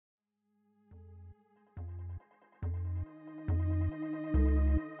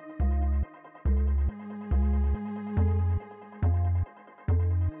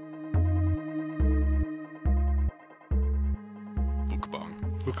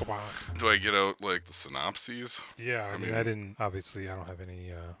Do I get out like the synopses? Yeah, I mean, I don't have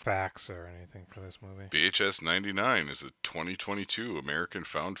any facts or anything for this movie. VHS 99 is a 2022 American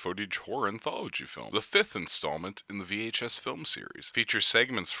found footage horror anthology film, the fifth installment in the VHS film series. Features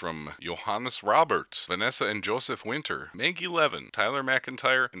segments from Johannes Roberts, Vanessa and Joseph Winter, Maggie Levin, Tyler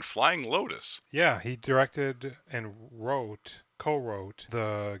McIntyre, and Flying Lotus. Yeah, he directed and co-wrote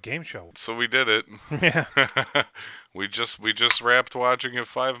the game show. So we did it. Yeah. We just wrapped watching it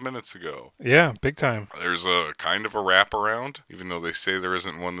 5 minutes ago. Yeah, big time. There's a kind of a wraparound, even though they say there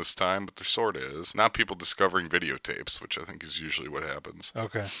isn't one this time, but there sort of is. Not people discovering videotapes, which I think is usually what happens.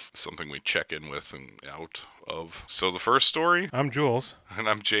 Okay. Something we check in with and out of. So the first story. I'm Jules. And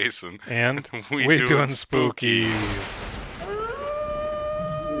I'm Jason. And we doing spookies.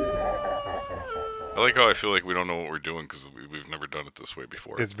 I like how I feel like we don't know what we're doing because we've never done it this way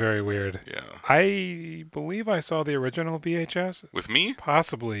before. It's very weird. Yeah. I believe I saw the original VHS. With me?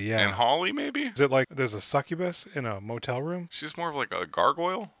 Possibly, yeah. And Holly, maybe? Is it like there's a succubus in a motel room? She's more of like a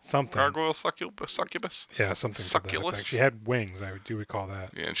gargoyle? Something. Gargoyle succubus? Yeah, something. Succulus? She had wings, I do recall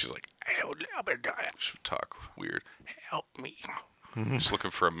that. Yeah, and she's like, she would talk weird. Help me. Just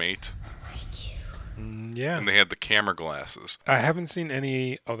looking for a mate. Yeah. And they had the camera glasses. I haven't seen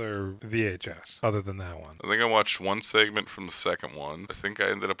any other VHS other than that one. I think I watched one segment from the second one. I think I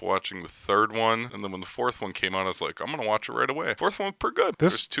ended up watching the third one. And then when the fourth one came out, I was like, I'm going to watch it right away. Fourth one was pretty good.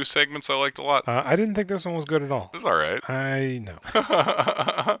 There's two segments I liked a lot. I didn't think this one was good at all. It's all right. I know.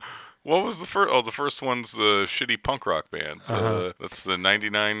 What was the first? Oh, the first one's the shitty punk rock band. That's the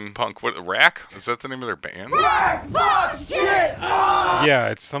 99 punk. What? Rack? Is that the name of their band? Rack, fuck, shit! Yeah,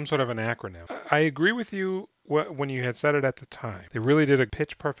 it's some sort of an acronym. I agree with you when you had said it at the time. They really did a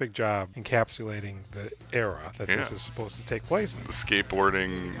pitch-perfect job encapsulating the era that this is supposed to take place in. The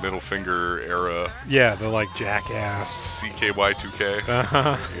skateboarding, middle finger era. Yeah, the like jackass.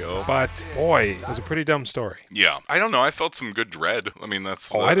 CKY2K. But, boy, it was a pretty dumb story. Yeah. I don't know. I felt some good dread. I mean, that's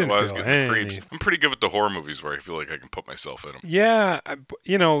I didn't why I was feel getting any. creeps. I'm pretty good with the horror movies where I feel like I can put myself in them. Yeah,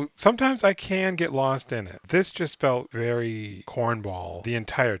 sometimes I can get lost in it. This just felt very cornball the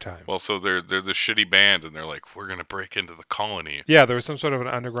entire time. Well, so they're the shitty band, and they're like, we're going to break into the colony. Yeah, there was some sort of an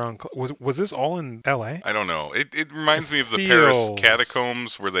underground... Was this all in L.A.? I don't know. It reminds me of the Paris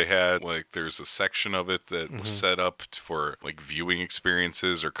catacombs where they had, like, there's a section of it that was set up for, like, viewing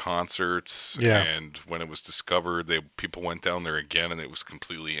experiences or concerts. Yeah. And when it was discovered, people went down there again, and it was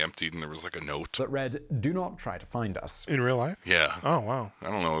completely emptied, and there was, like, a note that read, "Do not try to find us." In real life? Yeah. Oh, wow. I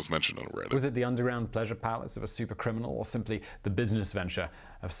don't know. It was mentioned on Reddit. Was it the underground pleasure palace of a super criminal, or simply the business venture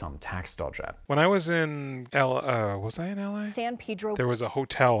of some tax dodger? When I was in was I in LA? San Pedro. There was a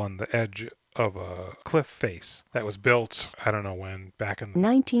hotel on the edge of a cliff face that was built, I don't know when, back in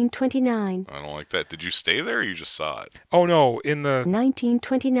 1929. I don't like that. Did you stay there or you just saw it? Oh, no, in the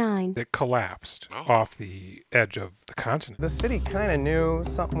 1929. It collapsed off the edge of the continent. The city kind of knew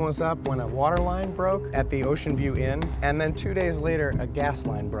something was up when a water line broke at the Ocean View Inn, and then 2 days later, a gas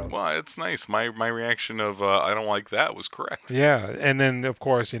line broke. Well, it's nice. My reaction of I don't like that was correct. Yeah, and then, of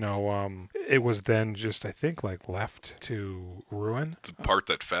course, it was then just, I think, like, left to ruin. The part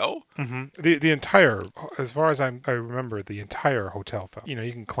that fell? Mm-hmm. The entire, as far as I remember, the entire hotel fell.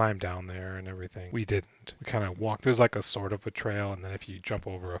 You can climb down there and everything. We didn't. We kind of walked. There's like a sort of a trail, and then if you jump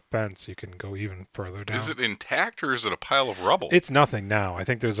over a fence, you can go even further down. Is it intact or is it a pile of rubble? It's nothing now. I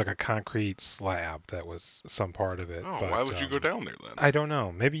think there's like a concrete slab that was some part of it. Oh, but, why would you go down there then? I don't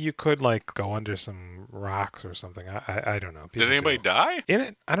know. Maybe you could like go under some rocks or something. I don't know. Did anybody die? In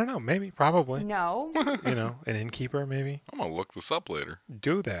it? I don't know. Maybe. Probably. No. An innkeeper maybe. I'm going to look this up later.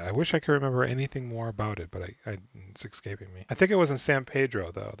 Do that. I wish I could remember anything more about it, but it's escaping me. I think it was in San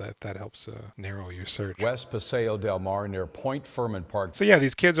Pedro, though, that helps narrow your search. West Paseo del Mar near Point Furman Park. So yeah,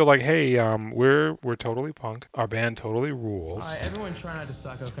 these kids are like, hey, we're totally punk. Our band totally rules. All right, everyone try not to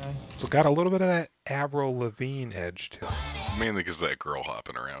suck, okay? So got a little bit of that Avril Lavigne edge to it. Mainly because that girl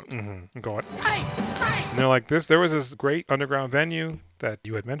hopping around. Mm-hmm. Going, hey! And they're like, there was this great underground venue that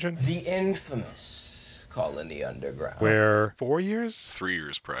you had mentioned. The infamous Colony Underground. Where 4 years? 3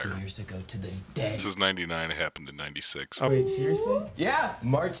 years prior. 3 years ago to the day. This is 99. It happened in 96. Oh. Wait, seriously? Yeah,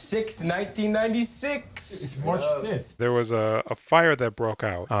 March 6th, 1996. It's March 5th. There was a fire that broke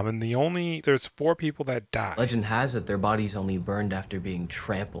out, and there's 4 people that died. Legend has it their bodies only burned after being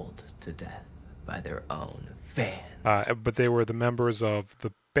trampled to death by their own fans. But they were the members of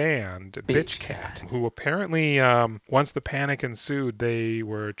the band Bitch Cat, who apparently, once the panic ensued, they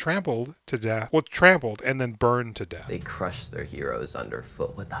were trampled to death. Well, trampled and then burned to death. They crushed their heroes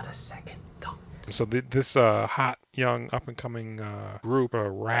underfoot without a second thought. So this hot, young, up-and-coming group,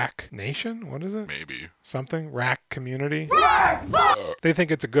 Rack Nation? What is it? Maybe. Something? Rack Community? Rack, fuck, they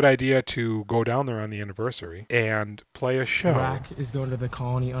think it's a good idea to go down there on the anniversary and play a show. Rack is going to the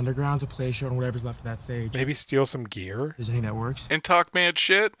Colony Underground to play a show on whatever's left of that stage. Maybe steal some gear. There's anything that works. And talk mad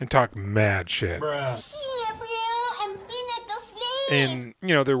shit. And talk mad shit. And,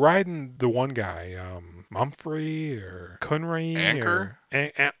 you know, they're riding the one guy, Mumphrey or Kunri. Anchor?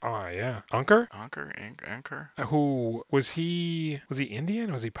 Oh, yeah. Anchor? Anchor? Who, was he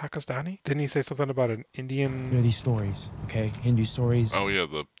Indian? Was he Pakistani? Didn't he say something about an Indian... There are these stories, okay? Hindu stories. Oh, yeah,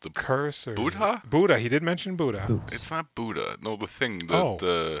 the curse or... Buddha? Buddha. He did mention Buddha. Boots. It's not Buddha. No, the thing.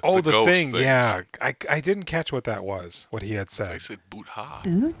 The ghost thing. things. Yeah. I didn't catch what that was, what he had said. I said Buddha.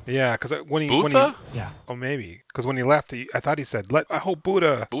 Boots? Yeah, because when he... Buddha? Yeah. Oh, maybe. Because when he left, I thought he said, I hope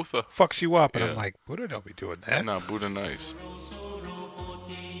Buddha fucks you up. And I'm like, Buddha don't be doing that. No, Buddha nice.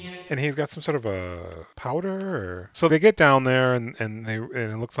 And he's got some sort of a powder. So they get down there, and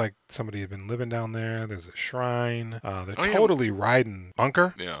it looks like somebody had been living down there. There's a shrine. They're totally riding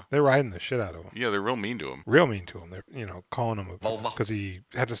Unker. Yeah. They're riding the shit out of him. Yeah, they're real mean to him. Real mean to him. They're, calling him because he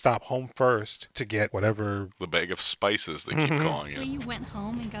had to stop home first to get whatever. The bag of spices they keep calling So it. you went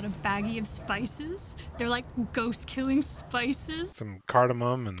home and got a baggie of spices? They're like ghost-killing spices? Some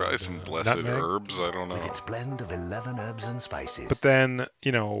cardamom and probably some blessed nutmeg. herbs. I don't know. With its blend of 11 herbs and spices. But then,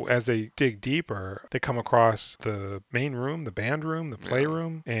 as they dig deeper, they come across the main room, the band room, the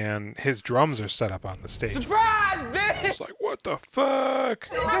playroom, and his drums are set up on the stage. Surprise, bitch! It's like, what the fuck?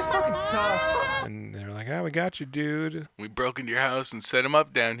 This fucking sucks. And they're like, we got you, dude. We broke into your house and set him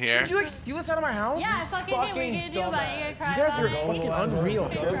up down here. Did you steal us out of my house? Yeah, I fucking did. What are you gonna do about it? You guys are fucking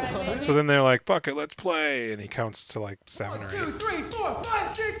unreal. So then they're like, fuck it, let's play. And he counts to like 7 or 8. 1, 2, 3, 4,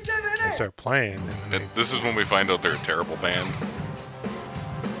 5, 6, 7, and 8. They start playing. And This is when we find out they're a terrible band.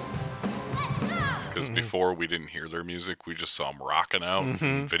 Because before we didn't hear their music, we just saw them rocking out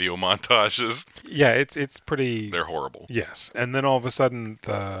in video montages. Yeah, it's pretty... They're horrible. Yes. And then all of a sudden,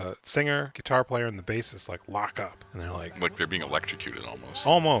 the singer, guitar player, and the bassist like lock up. And they're like... Like they're being electrocuted almost.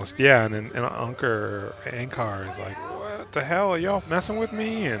 Almost, yeah. And then Ankar is like, what the hell? Are y'all messing with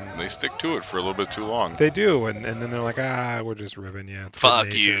me? And they stick to it for a little bit too long. They do. And then they're like, we're just ribbing you. It's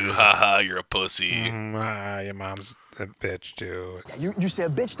fuck you. Haha, you're a pussy. Your mom's a bitch too. You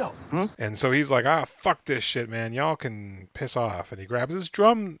said bitch though. And so he's like, fuck this shit, man. Y'all can piss off. And he grabs his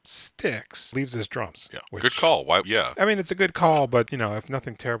drumsticks, leaves his drums. Yeah, good call. Why? Yeah. I mean, it's a good call, but if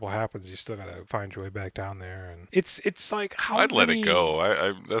nothing terrible happens, you still gotta find your way back down there. And it's like how I'd let many... it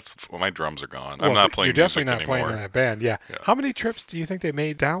go. That's my drums are gone. Well, I'm not playing. You're definitely music not anymore. playing in that band. Yeah. How many trips do you think they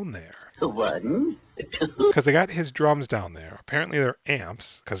made down there? One. Because they got his drums down there. Apparently they're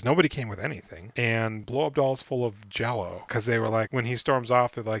amps, because nobody came with anything. And blow-up dolls full of Jell-O. Because they were like, when he storms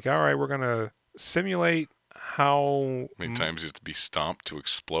off, they're like, all right, we're going to simulate how many times you have to be stomped to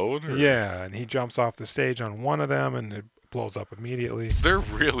explode? Or? Yeah, and he jumps off the stage on one of them, and it blows up immediately. They're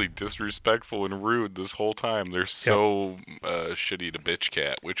really disrespectful and rude this whole time. They're so shitty to Bitch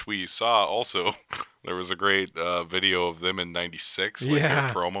Cat, which we saw also. There was a great video of them in '96, like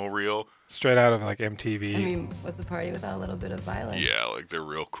a promo reel. Straight out of like MTV. I mean, what's a party without a little bit of violence? Yeah, like they're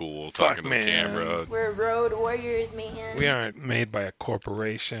real cool, talking to the camera. We're road warriors, man. We aren't made by a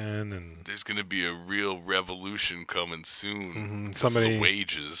corporation, and there's gonna be a real revolution coming soon. Somebody, the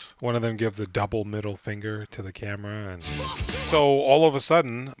wages. One of them gives a double middle finger to the camera, and so all of a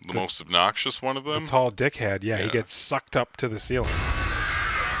sudden, the most obnoxious one of them, the tall dickhead, he gets sucked up to the ceiling.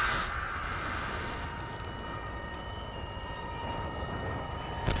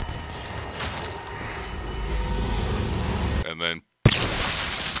 Then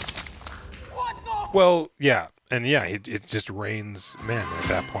well, yeah, and it just rains men at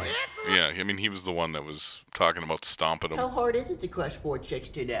that point. Yeah, I mean, he was the one that was talking about stomping them. How hard is it to crush 4 chicks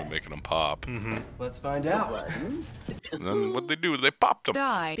today? Making them pop. Let's find out. And then what they do? They popped them.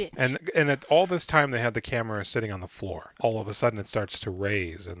 Die. And at all this time, they had the camera sitting on the floor. All of a sudden, it starts to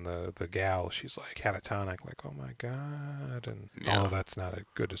raise, and the gal, she's like catatonic, like, oh my god. And that's not a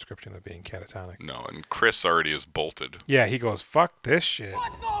good description of being catatonic. No, and Chris already is bolted. Yeah, he goes, fuck this shit.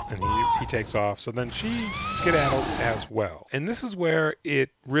 And he takes off. So then she skedaddles as well. And this is where it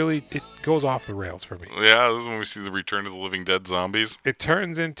goes off the rails for me. Yeah, this is when we see the Return of the Living Dead zombies. It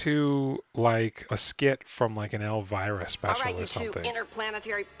turns into like a skit from like an Elvira special or something.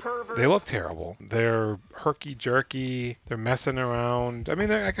 Interplanetary perverts. They look terrible. They're herky-jerky. They're messing around. I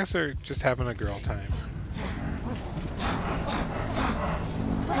mean, I guess they're just having a girl time.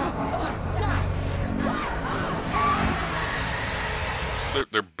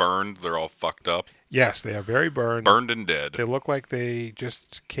 They're burned. They're all fucked up. Yes, they are very burned. Burned and dead. They look like they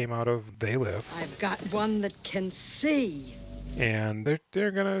just came out of They Live. I've got one that can see. and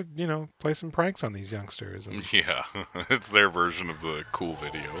they're gonna play some pranks on these youngsters. And, Yeah, it's their version of the cool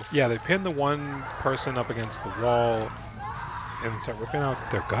video. yeah, they pin the one person up against the wall and start ripping out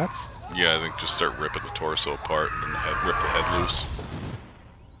their guts. Yeah, I think just start ripping the torso apart and then rip the head loose.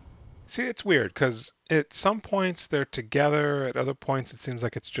 See, it's weird because at some points they're together. At other points, it seems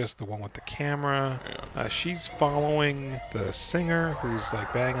like it's just the one with the camera. Yeah. She's following the singer who's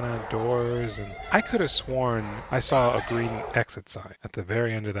like banging on doors, and I could have sworn I saw a green exit sign at the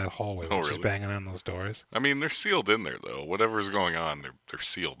very end of that hallway when she's banging on those doors. I mean, they're sealed in there though. Whatever's going on, they're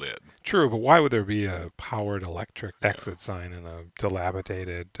sealed in. True, but why would there be a powered electric exit sign in a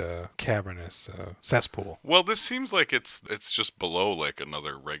dilapidated, cavernous cesspool? Well, this seems like it's just below like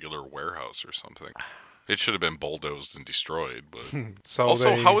another regular warehouse or something. It should have been bulldozed and destroyed, but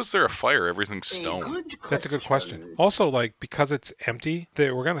how is there a fire? Everything's stone. That's a good question. Also, like, because it's empty,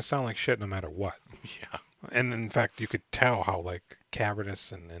 we're gonna sound like shit no matter what. Yeah. And in fact, you could tell how like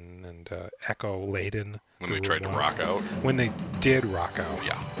cavernous and echo laden when they tried to rock out. When they did rock out.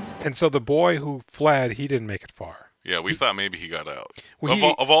 Yeah. And so the boy who fled, he didn't make it far. Yeah, we thought maybe he got out.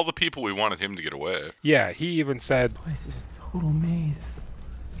 Well, of all the people, we wanted him to get away. Yeah, he even said, "This place is a total maze.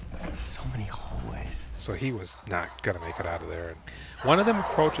 So many hallways." So he was not gonna make it out of there. And one of them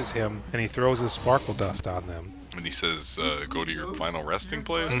approaches him, and he throws his sparkle dust on them. And he says, "Go to your final resting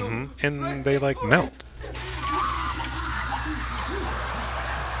place." Mm-hmm. And they like melt.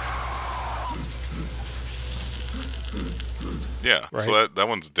 Yeah, right? So that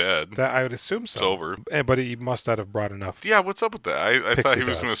one's dead. That I would assume so. It's over. But he must not have brought enough. Yeah, what's up with that? I thought he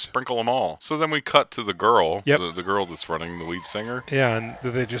was going to sprinkle them all. So then we cut to the girl, the girl that's running, the lead singer. Yeah, and do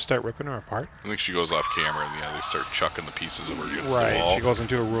they just start ripping her apart? I think she goes off camera, and they start chucking the pieces of her against the Right, wall. she goes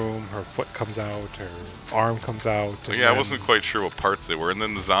into a room, her foot comes out, her arm comes out. Yeah, I wasn't quite sure what parts they were, and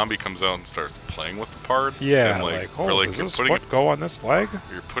then the zombie comes out and starts playing with the parts. Yeah, and does this foot go on this leg?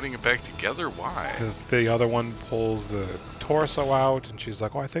 You're putting it back together? Why? The other one pulls the torso out, and she's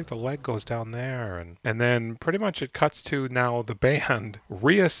like, "Oh, I think the leg goes down there," and then pretty much it cuts to now the band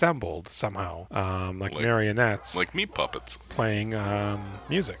reassembled somehow, like marionettes, like meat puppets, playing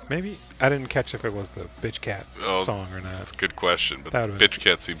music. Maybe I didn't catch if it was the Bitch Cat song or not. That's a good question, but Bitch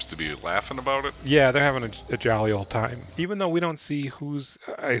Cat seems to be laughing about it. Yeah, they're having a jolly old time, even though we don't see who's.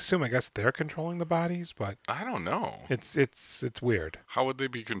 I guess they're controlling the bodies, but I don't know. It's weird. How would they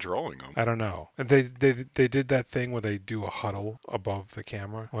be controlling them? I don't know. They did that thing where they do a huddle above the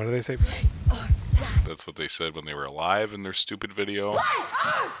camera. What do they say? That's what they said when they were alive in their stupid video.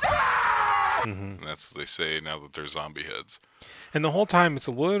 Mm-hmm. And that's what they say now that they're zombie heads. And the whole time it's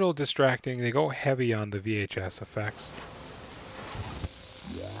a little distracting. They go heavy on the VHS effects.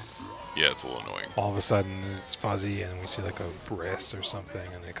 Yeah, it's a little annoying. All of a sudden it's fuzzy and we see like a bris or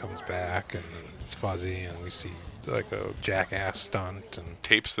something, and it comes back and it's fuzzy and we see like a jackass stunt and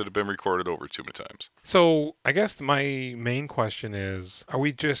tapes that have been recorded over too many times. So I guess my main question is, are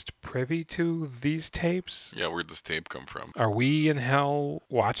we just privy to these tapes? Yeah, where'd this tape come from? Are we in hell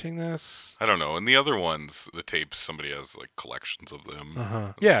watching this? I don't know. In the other ones, the tapes, somebody has like collections of them.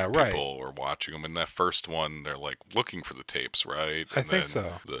 Uh-huh. Yeah, right. People are watching them. In that first one, they're like looking for the tapes, right? I think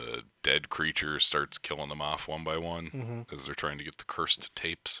so. The dead creature starts killing them off one by one as they're trying to get the cursed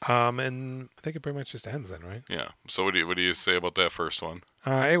tapes. And I think it pretty much just ends then, right? Yeah. So what do you say about that first one?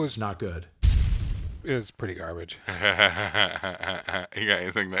 It was not good. It was pretty garbage. You got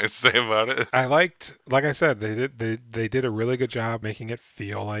anything nice to say about it? I liked, like I said, they did a really good job making it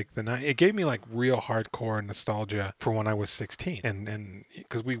feel like the night. It gave me like real hardcore nostalgia for when I was 16, and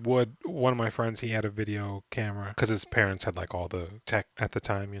because one of my friends, he had a video camera because his parents had like all the tech at the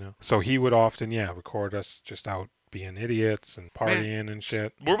time, So he would often, record us just out being idiots and partying and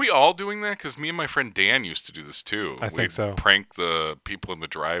shit. Were we all doing that? Because me and my friend Dan used to do this too. I think so. Prank the people in the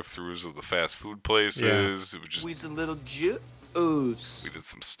drive-thrus of the fast food places. Yeah. It was just We's a little juice. We did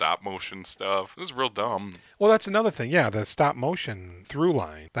some stop motion stuff. It was real dumb. Well, that's another thing. Yeah, the stop motion through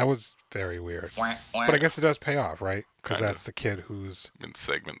line. That was very weird. But I guess it does pay off, right? Because that's the kid who's in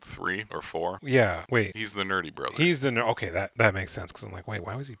segment 3 or 4. Yeah, wait. He's the nerdy brother. He's the okay. That makes sense. Because I'm like, wait,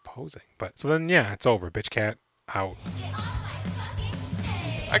 why was he posing? But so then, it's over. Bitch cat out.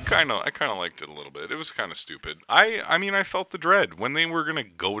 I kind of liked it a little bit. It was kind of stupid. I mean, I felt the dread when they were gonna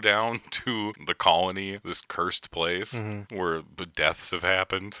go down to the colony, this cursed place where the deaths have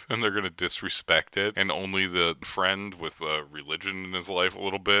happened, and they're gonna disrespect it, and only the friend with religion in his life a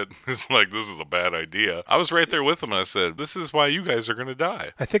little bit is like, this is a bad idea. I was right there with him, and I said, this is why you guys are gonna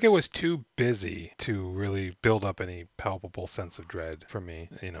die. I think it was too busy to really build up any palpable sense of dread for me.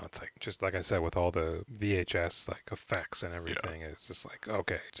 It's like, just like I said, with all the VHS like effects and everything, it's just like,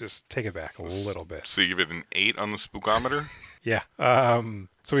 okay. just take it back a little bit. So you give it an 8 on the spookometer? Yeah.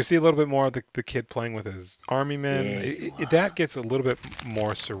 So we see a little bit more of the kid playing with his army men. That gets a little bit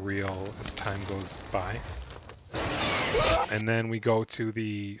more surreal as time goes by. And then we go to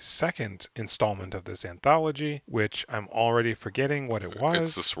the second installment of this anthology, which I'm already forgetting what it was.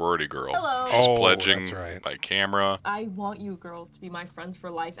 It's the sorority girl. Hello. She's Oh, pledging that's right. by camera. I want you girls to be my friends for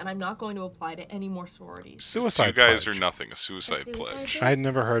life, and I'm not going to apply to any more sororities. Suicide You guys pledge. are nothing. A suicide pledge. I'd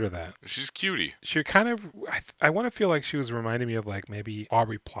never heard of that. She's cutie. She kind of, I want to feel like she was reminding me of like maybe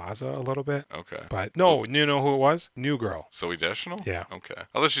Aubrey Plaza a little bit. Okay. But no, you know who it was? New Girl. Zoe Deschanel? Yeah. Okay.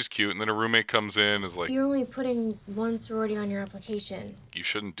 I thought she's cute, and then her roommate comes in, is like, You're only putting one sorority on your application. you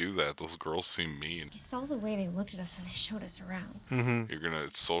shouldn't do that. Those girls seem mean. You saw the way they looked at us when they showed us around. Mm-hmm.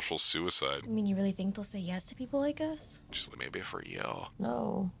 It's social suicide. I mean, you really think they'll say yes to people like us? She's like, maybe for you.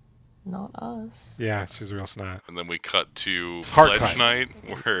 No, not us. Yeah, she's a real snot. And then we cut to Hard pledge cut. night,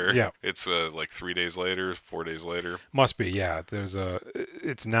 where Yeah. it's like 3 days later, 4 days later. Must be, yeah.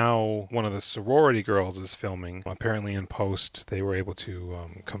 It's now one of the sorority girls is filming. Apparently in post, they were able to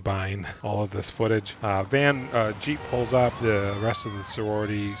combine all of this footage. Jeep pulls up. The rest of the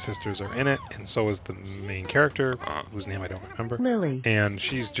sorority sisters are in it, and so is the main character, whose name I don't remember. Lily. And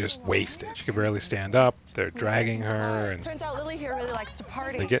she's just wasted. She can barely stand up. They're dragging her, and Turns out Lily here really likes to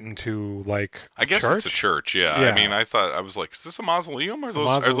party. they get into like I guess church? it's a church, yeah. Yeah. I mean, I was like, is this a mausoleum? Are those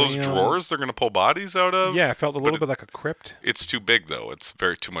Mausoleum. drawers they're gonna pull bodies out of? Yeah, it felt a little bit like a crypt. It's too big though. It's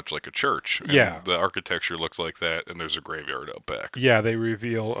very too much like a church. And Yeah. the architecture looked like that, and there's a graveyard out back. Yeah, they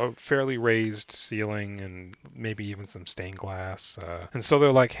reveal a fairly raised ceiling and maybe even some stained glass. And so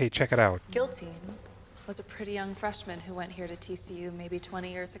they're like, hey, check it out. Giltine was a pretty young freshman who went here to TCU maybe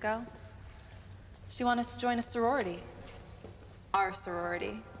 20 years ago. She wanted to join a sorority. Our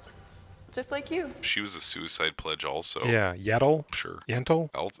sorority. Just like you. She was a suicide pledge also. Yeah, Yetl. Sure. Yentl.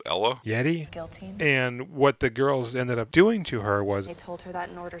 Ella. Yeti. Giltine. And what the girls ended up doing to her was They told her that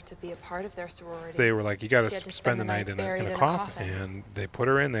in order to be a part of their sorority, they were like, you got she had to to spend the night in a coffin. And they put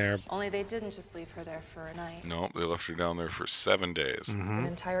her in there. Only they didn't just leave her there for a night. No, they left her down there for 7 days. An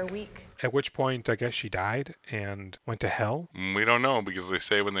entire week. At which point, I guess she died and went to hell. We don't know because they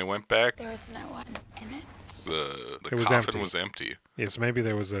say when they went back, There was no one in it. the It was coffin empty. was empty. Yes, maybe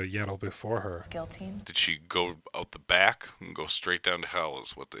there was a Yetl before her. Giltine. Did she go out the back and go straight down to hell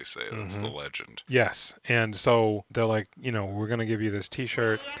is what they say. That's the legend. Yes. And so they're like, we're going to give you this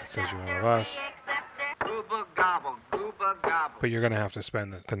t-shirt that says you're one of us. But you're going to have to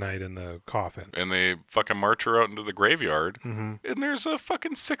spend the night in the coffin. And they fucking march her out into the graveyard. Mm-hmm. And there's a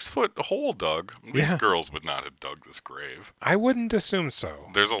fucking 6-foot hole dug. These Yeah. girls would not have dug this grave. I wouldn't assume so.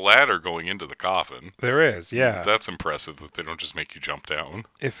 There's a ladder going into the coffin. There is, yeah. That's impressive that they don't just make you jump down.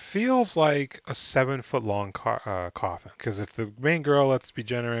 It feels like a 7-foot long coffin. Because if the main girl, let's be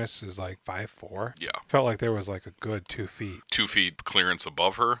generous, is like 5'4", Yeah. felt like there was like a good 2 feet. 2 feet clearance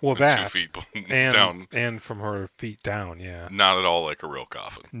above her. Well, and that 2 feet and, down. and from her feet down, yeah. Not at all like a real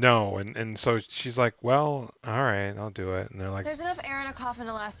coffin. No, and so she's like, well, all right, I'll do it. And they're like, There's enough air in a coffin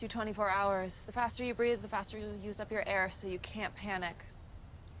to last you 24 hours. The faster you breathe, the faster you use up your air, so you can't panic.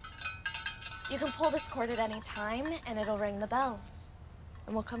 You can pull this cord at any time, and it'll ring the bell.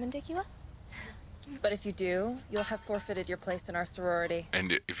 And we'll come and take you up. But if you do, you'll have forfeited your place in our sorority.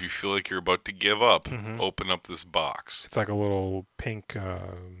 And if you feel like you're about to give up, Mhm. open up this box. it's like a little pink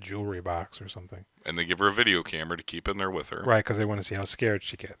jewelry box or something. And they give her a video camera to keep in there with her. Right, because they want to see how scared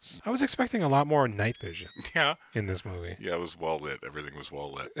she gets. I was expecting a lot more night vision Yeah. in this movie. Yeah, it was well lit. Everything was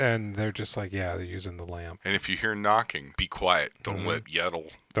well lit. And they're just like, yeah, they're using the lamp. And if you hear knocking, be quiet. Don't Mhm. let Yetl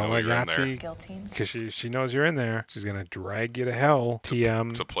Don't know let you're in there Yahtzee, Giltine. because she knows you're in there. She's going to drag you to hell.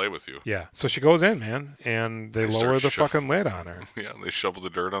 TM. to play with you. Yeah. So she goes in, man, and they They lower start the sho- fucking lid on her. Yeah, they shovel the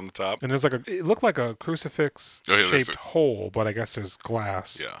dirt on the top. And there's like it looked like a crucifix Oh, yeah, there's shaped a- hole, but I guess there's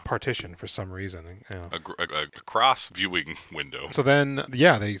glass Yeah. partition for some reason. A cross viewing window. So then,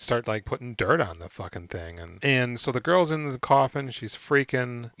 yeah, they start like putting dirt on the fucking thing, and so the girl's in the coffin. She's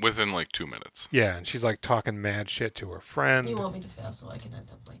freaking. Within like 2 minutes. Yeah, and she's like talking mad shit to her friend. You want me to fail so I can end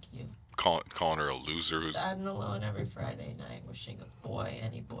up like you. Calling her a loser. Who's Sad and alone every Friday night, wishing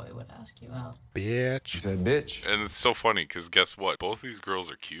any boy would ask you out. Bitch. She said, bitch. And it's so funny because guess what? Both these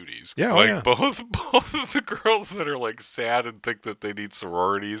girls are cuties. Yeah, oh, like yeah. both of the girls that are like sad and think that they need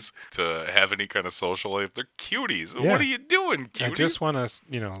sororities to have any kind of social life. They're cuties. Yeah. What are you doing, cuties? I just want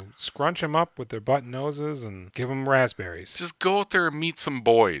to, scrunch them up with their button noses and give them raspberries. Just go out there and meet some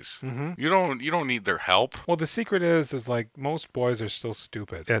boys. Mhm. You don't need their help. Well, the secret is like most boys are still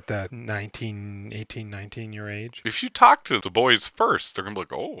stupid at that 18, 19 year age. If you talk to the boys first, they're going to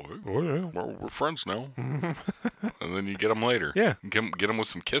be like, oh yeah, we're friends now. And then you get them later. Yeah. Get them with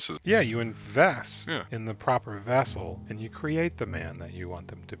some kisses. Yeah, you invest in the proper vessel, and you create the man that you want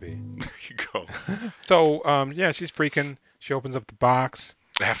them to be. There you go. So, she's freaking. She opens up the box.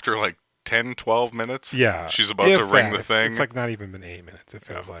 After like 10, 12 minutes? Yeah. She's about to ring the thing. It's like not even been 8 minutes, it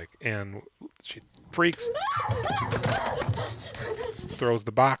feels like. And she freaks. Throws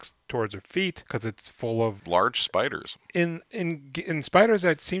the box towards her feet because it's full of large spiders. In spiders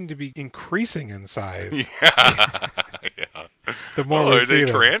that seem to be increasing in size. Yeah. The more we are see they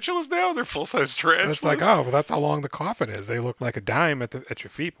them. tarantulas now? They're full-size tarantulas? It's like, well, that's how long the coffin is. They look like a dime at your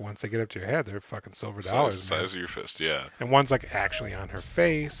feet, but once they get up to your head, they're fucking silver dollars. The size of your fist, yeah. And one's like actually on her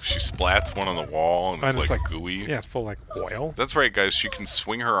face. She splats one on the wall, and it's like gooey. Yeah, it's full like oil. That's right, guys. She can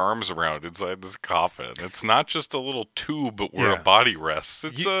swing her arms around inside this coffin. It's not just a little tube where a body rests.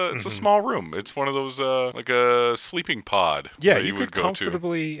 It's a small room. It's one of those like a sleeping pod. Yeah, that you would could go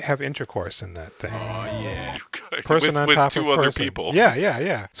comfortably have intercourse in that thing. Oh yeah, Person on with top two of other person. people.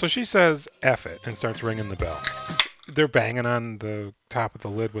 Yeah. So she says, F it, and starts ringing the bell. They're banging on the top of the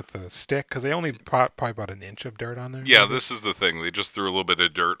lid with a stick because they only probably about an inch of dirt on there. Yeah, this is the thing. They just threw a little bit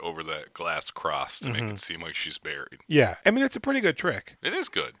of dirt over that glass cross to make it seem like she's buried. Yeah, I mean, it's a pretty good trick. It is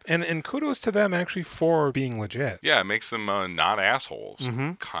good. And kudos to them actually for being legit. Yeah, it makes them not assholes.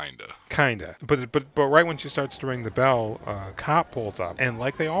 Kinda. But right when she starts to ring the bell, a cop pulls up, and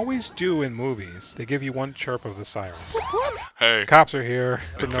like they always do in movies, they give you one chirp of the siren. Hey, cops are here.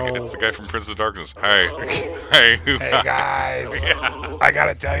 It's the guy from Prince of Darkness. Hey, hey guys. I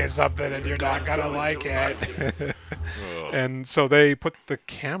gotta tell you something, and you're not gonna like it. And so they put the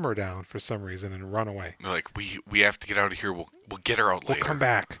camera down for some reason and run away. They're like, we have to get out of here. We'll get her out later. We'll come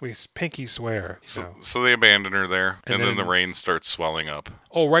back. We pinky swear. So they abandon her there, and then the rain starts swelling up.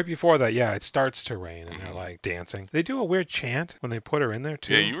 Oh, right before that, it starts to rain, and they're like dancing. They do a weird chant when they put her in there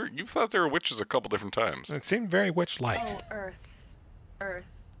too. Yeah, you thought there were witches a couple different times. It seemed very witch-like. Oh,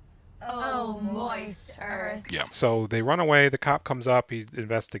 earth. Oh, moist earth. Yeah. So they run away. The cop comes up. He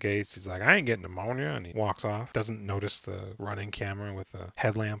investigates. He's like, I ain't getting pneumonia. And he walks off. Doesn't notice the running camera with the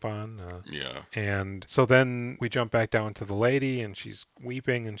headlamp on. Yeah. And so then we jump back down to the lady, and she's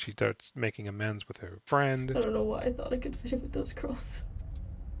weeping, and she starts making amends with her friend. I don't know why I thought I could fit in with those girls.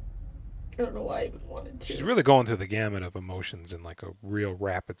 I don't know why I even wanted to. She's really going through the gamut of emotions in like a real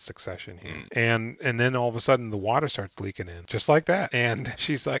rapid succession here. And then all of a sudden the water starts leaking in, just like that. And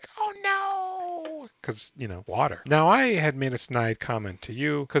she's like, oh no, because, water. Now I had made a snide comment to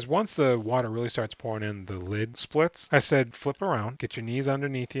you, because once the water really starts pouring in, the lid splits. I said, flip around, get your knees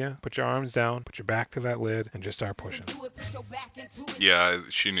underneath you, put your arms down, put your back to that lid, and just start pushing. Yeah,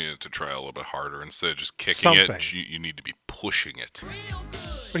 she needed to try a little bit harder. Instead of just kicking it, you need to be pushing it.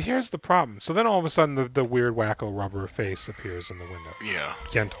 But here's the problem. So then all of a sudden the weird wacko rubber face appears in the window. Yeah.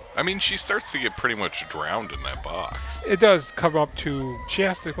 Gentle. I mean, she starts to get pretty much drowned in that box. It does come up to, she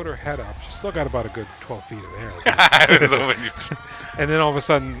has to put her head up. She's still got about a good 12 feet of air. And then all of a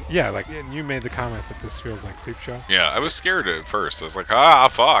sudden, and you made the comment that this feels like Creepshow. Yeah, I was scared at first. I was like,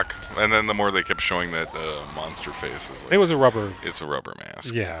 fuck. And then the more they kept showing that monster face, it was a rubber. It's a rubber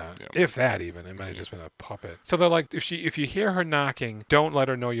mask. Yeah. If that even. It might have just been a puppet. So they're like, if you hear her knocking, don't let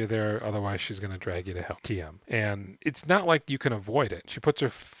her know you're there, otherwise she's going to drag you to hell. TM. And it's not like you can avoid it. She puts her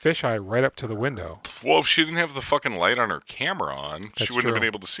fisheye right up to the window. Well, if she didn't have the fucking light on her camera on, she wouldn't have been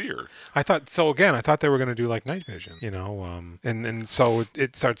able to see her. I thought they were going to do like night vision, and so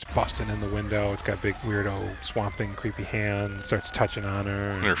it starts busting in the window. It's got big weirdo swamp thing, creepy hand, starts touching on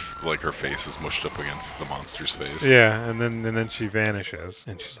her. And her face is mushed up against the monster's face. Yeah, and then she vanishes,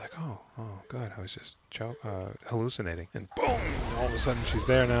 and she's like, oh, good, I was just hallucinating. And boom, all of a sudden she's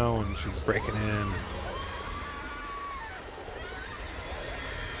there now, and she's breaking in.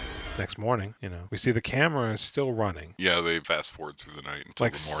 Next morning, we see the camera is still running. Yeah, they fast forward through the night until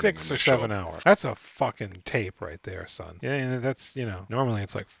like the morning. 6 or 7 hours. That's a fucking tape right there, son. Yeah, and that's, normally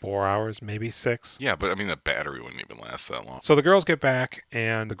it's like 4 hours, maybe 6. Yeah, but I mean, the battery wouldn't even last that long. So the girls get back,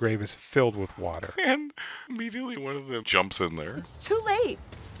 and the grave is filled with water. And immediately one of them jumps in there. It's too late.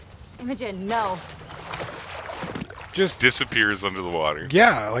 Imogen, no. Just disappears under the water.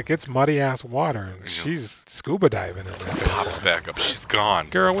 Yeah, like it's muddy ass water, and she's scuba diving in there. Pops back up. She's gone.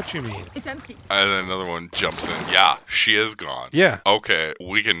 Girl, what you mean? It's empty. And then another one jumps in. Yeah, she is gone. Yeah. Okay,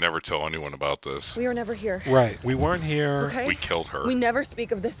 we can never tell anyone about this. We were never here. Right. We weren't here. Okay. We killed her. We never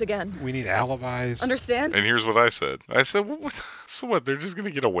speak of this again. We need alibis. Understand? And here's what I said. I said, so what? They're just going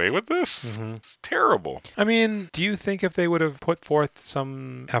to get away with this? Mm-hmm. It's terrible. I mean, do you think if they would have put forth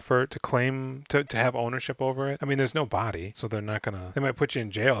some effort to claim, to have ownership over it? I mean, there's no no body, so they're not gonna. They might put you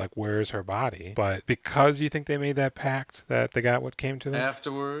in jail. Like, where's her body? But because you think they made that pact that they got what came to them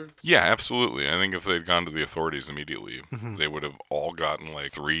afterward. Yeah, absolutely. I think if they'd gone to the authorities immediately, they would have all gotten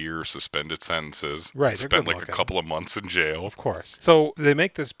like 3-year suspended sentences. Right, Spent like a couple of months in jail. Of course. So they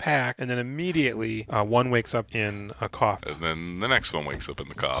make this pact, and then immediately one wakes up in a coffin. And then the next one wakes up in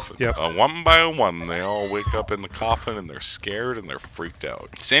the coffin. Yep. One by one, they all wake up in the coffin, and they're scared, and they're freaked out.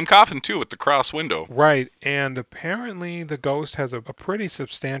 Same coffin, too, with the cross window. Right, and apparently the ghost has a pretty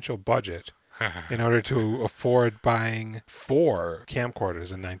substantial budget in order to afford buying 4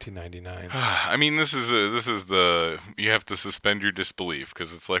 camcorders in 1999. I mean, this is the you have to suspend your disbelief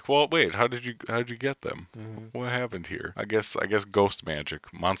because it's like, well, wait, how did you get them? What happened here? I guess ghost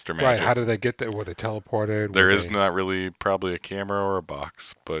magic, monster magic. Right? How did they get there? Were they teleported? There is not really probably a camera or a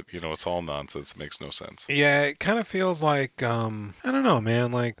box, but it's all nonsense. It makes no sense. Yeah, it kind of feels like I don't know,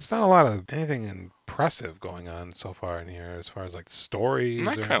 man. Like it's not a lot of anything impressive going on so far in here as far as like stories.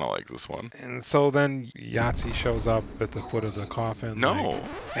 I kind of like this one. And so then Yahtzee shows up at the foot of the coffin. No. Like,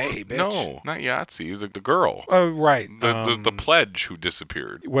 hey, bitch. No, not Yahtzee. The girl. Oh, right. The pledge who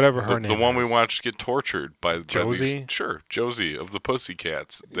disappeared. Whatever her name The one is. we watched get tortured by Josie? Sure, Josie of the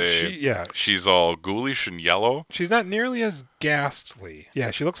Pussycats. She's all ghoulish and yellow. She's not nearly as ghastly.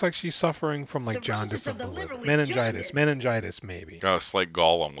 Yeah, she looks like she's suffering from like jaundice of the liver. Meningitis maybe. Got a slight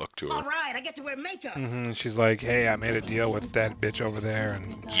Gollum look to her. All right, I get to wear makeup. She's like, hey, I made a deal with that bitch over there,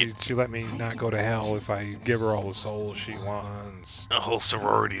 and she let me not go to hell if I give her all the souls she wants. A whole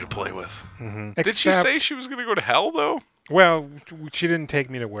sorority to play with. Mm-hmm. Did she say she was going to go to hell, though? Well, she didn't take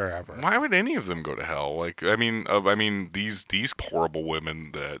me to wherever. Why would any of them go to hell? Like, I mean, these horrible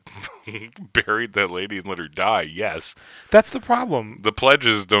women that buried that lady and let her die. Yes, that's the problem. The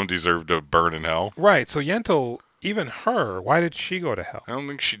pledges don't deserve to burn in hell. Right. So Yentl. Even her, why did she go to hell? I don't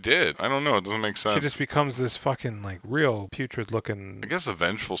think she did. I don't know. It doesn't make sense. She just becomes this fucking, like, real putrid-looking... I guess a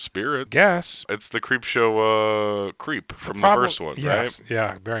vengeful spirit. Guess. It's the creep show Creep from the first one, yes, right?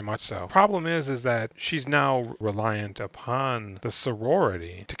 Yeah, very much so. Problem is that she's now reliant upon the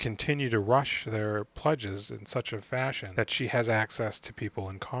sorority to continue to rush their pledges in such a fashion that she has access to people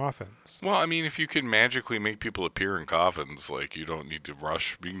in coffins. Well, I mean, if you can magically make people appear in coffins, like, you don't need to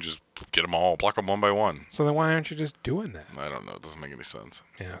rush. You can just get them all, pluck them one by one. So then why aren't you just doing that? I don't know. It doesn't make any sense.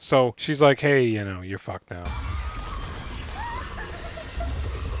 Yeah. So she's like, hey, you're fucked now.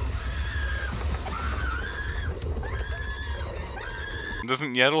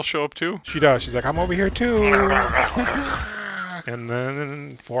 Doesn't Yetl show up too? She does. She's like, I'm over here too. And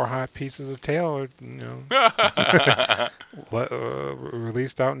then 4 hot pieces of tail are,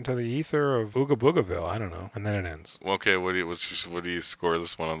 released out into the ether of Ooga Boogaville. I don't know. And then it ends. Okay, what do you score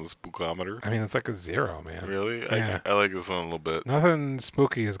this one on the spookometer? I mean, it's like a 0, man. Really? Yeah. I like this one a little bit. Nothing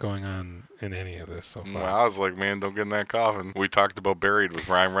spooky is going on in any of this so far. Well, I was like, man, don't get in that coffin. We talked about Buried with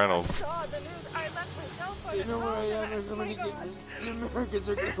Ryan Reynolds. You know where I am? They're coming to get me. The Americans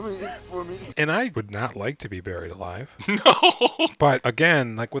are coming for me. And I would not like to be buried alive. No. But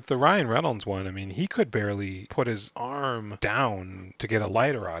again, like with the Ryan Reynolds one, I mean, he could barely put his arm down to get a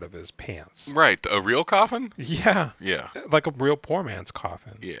lighter out of his pants. Right. A real coffin? Yeah. Yeah. Like a real poor man's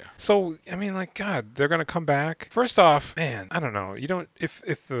coffin. Yeah. So, I mean, like, God, they're going to come back. First off, man, I don't know. You don't,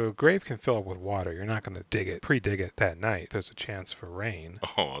 if the grave can fill up with water, you're not going to pre-dig it that night. There's a chance for rain.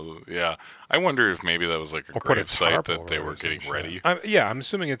 Oh, yeah. I wonder if maybe that was like a grave site that they were getting ready. I'm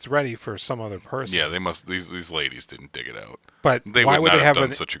assuming it's ready for some other person. Yeah, they must. These ladies didn't dig it out. But they why would not they have have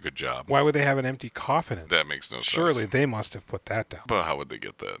done such a good job? Why would they have an empty coffin in? That makes no sense. Surely they must have put that down. But how would they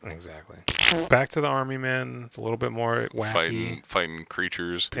get that? Exactly. Back to the army men. It's a little bit more wacky. Fighting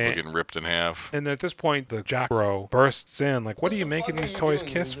creatures. People getting ripped in half. And at this point, the jock bro bursts in like, "What are you making these toys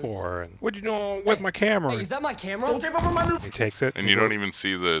kiss for? And what you doing with my camera?" Hey, is that my camera? Don't take over my movie. He takes it. And you don't even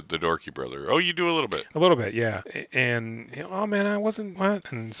see the dorky brother. Oh, you do a little bit. A little bit, yeah. And oh man, I wasn't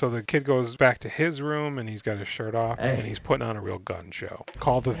what? And so the kid goes back to his room and he's got his shirt off and he's putting on a real gun show.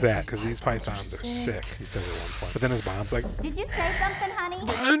 Call the vet because these pythons are sick. He says at one point. But then his mom's like, "Did you say something,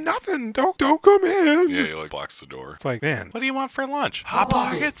 honey?" Nothing. Don't come in. Yeah, he like blocks the door. It's like, man, what do you want for lunch? Hot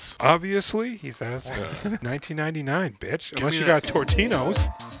Pockets. Obviously, he says. 1999, bitch. Unless you got Tortinos.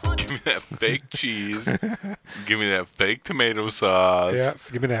 Give me that fake cheese. Give me that fake tomato sauce. Yeah,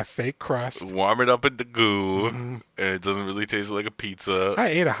 give me that fake crust. Warm it up in the goo. And it doesn't really taste like a pizza. I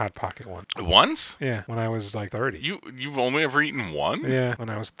ate a Hot Pocket once. Once? Yeah, when I was like 30. You've only ever eaten one? Yeah, when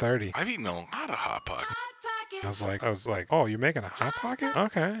I was 30. I've eaten a lot of Hot Pocket. I was like, oh, you're making a Hot Pocket?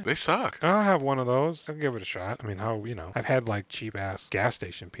 Okay. They suck. I'll have one of those. I'll give it a shot. I mean, I've had like cheap ass gas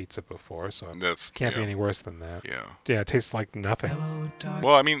station pizza before, so can't be any worse than that. Yeah. Yeah, it tastes like nothing.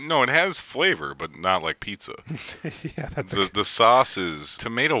 Well, I mean, no, it has flavor, but not like pizza. Yeah, that's the sauce is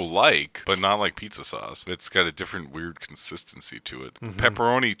tomato-like, but not like pizza sauce. It's got a different weird consistency to it. Mhm.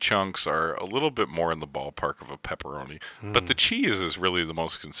 Pepperoni chunks are a little bit more in the ballpark of a pepperoni, but the cheese is really the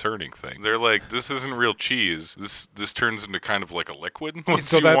most concerning thing. They're like, this isn't real cheese. This turns into kind of like a liquid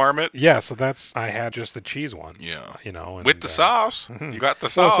once you warm it. Yeah, so I had just the cheese one. Yeah. And, with the sauce. You got the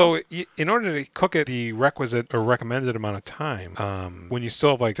sauce. Well, so in order to cook it the requisite or recommended amount of time, when you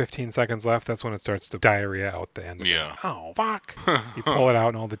still have like 15 seconds left, that's when it starts to diarrhea out the end of it. Oh, fuck. You pull it out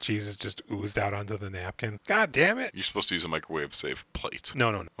and all the cheese is just oozed out onto the napkin. God damn it. You're supposed to use a microwave-safe plate.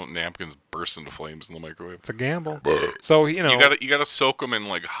 No. Napkins burst into flames in the microwave. It's a gamble. So, you gotta soak them in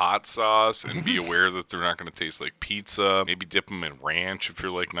like hot sauce and be aware that they're not gonna taste like pizza. Maybe dip them in ranch if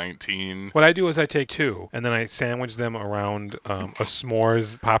you're like 19. What I do is I take 2 and then I sandwich them around a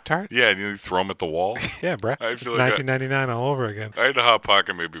s'mores Pop-Tart. Yeah, and you throw them at the wall. Yeah, bruh. It's 1999 all over again. I had a Hot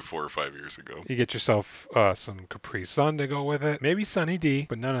Pocket maybe 4 or 5 years ago. You get yourself some Capri Sun to go with it. Maybe Sunny D,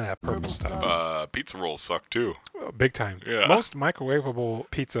 but none of that purple stuff. Pizza rolls suck too. Big time. Yeah. Most microwavable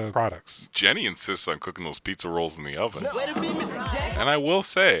pizza products. Jenny insists on cooking those pizza rolls in the oven. And I will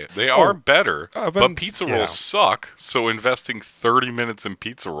say, they are better, but pizza rolls suck, so investing 30 minutes in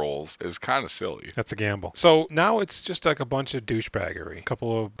pizza rolls is kind of silly. That's a gamble. So now it's just like a bunch of douchebaggery. A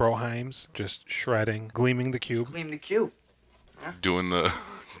couple of Broheims just shredding, gleaming the cube. Gleam the cube. Doing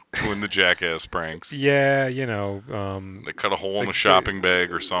the jackass pranks. Yeah, they cut a hole in a shopping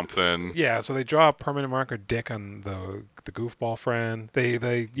bag or something. Yeah, so they draw a permanent marker dick on the goofball friend.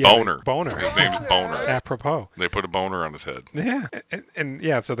 Boner. His name's Boner. Apropos. They put a boner on his head. Yeah, and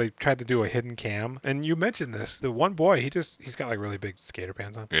yeah, so they tried to do a hidden cam. And you mentioned this. The one boy, he's got like really big skater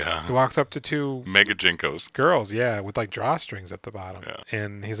pants on. Yeah. He walks up to 2 mega jinkos. Girls, yeah, with like drawstrings at the bottom. Yeah.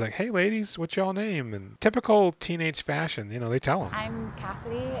 And he's like, "Hey, ladies, what's y'all name?" And typical teenage fashion, they tell him. I'm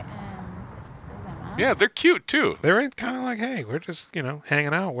Cassidy, and this is Emma. Yeah, they're cute too. They're kind of like, "Hey, we're just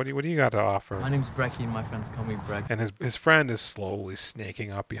hanging out. What do you got to offer?" My name's Brecky, and my friends call me Breck. And his friend is slowly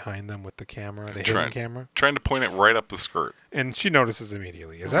snaking up behind them with the camera, the hidden camera, trying to point it right up the skirt. And she notices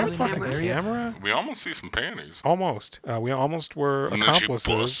immediately. Is that a fucking camera? We almost see some panties. Almost. We almost were and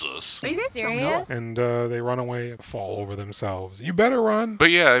accomplices. Are you serious? And they run away, fall over themselves. You better run. But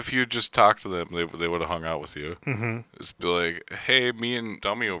yeah, if you just talked to them, they would have hung out with you. Mm-hmm. Just be like, "Hey, me and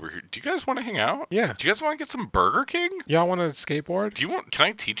Dummy over here. Do you guys want to hang out? Yeah. Do you guys want to get some Burger King? Y'all want to skateboard? Can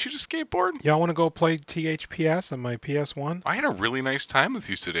I teach you to skateboard? Y'all want to go play THPS on my PS1? I had a really nice time with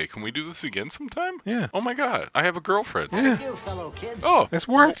you today. Can we do this again sometime? Yeah. Oh my God, I have a girlfriend. Yeah. You fellow kids. Oh, it's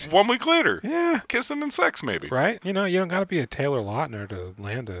worked. 1 week later. Yeah. Kissing and sex, maybe. Right? You don't got to be a Taylor Lautner to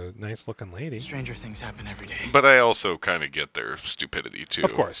land a nice-looking lady. Stranger things happen every day. But I also kind of get their stupidity, too.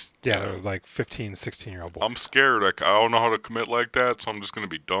 Of course. Yeah, they're like 15, 16-year-old boys. I'm scared. I don't know how to commit like that, so I'm just going to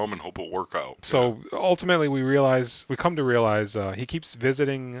be dumb and hope it work out. So ultimately, we come to realize he keeps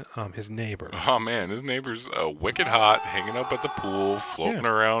visiting his neighbor. Oh, man. His neighbor's wicked hot, hanging up at the pool, floating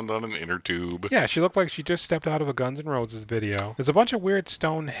around on an inner tube. Yeah, she looked like she just stepped out of a Guns N' Roses video. There's a bunch of weird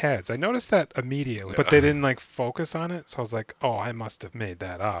stone heads. I noticed that immediately, but they didn't focus on it. So I was like, oh, I must have made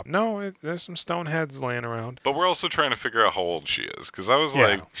that up. No, there's some stone heads laying around. But we're also trying to figure out how old she is, because I was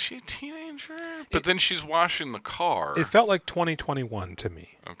like, is she a teenager? But then she's washing the car. It felt like 2021 to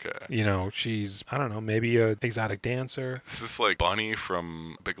me. Okay. She's, I don't know, maybe a exotic dancer. Is this like Bunny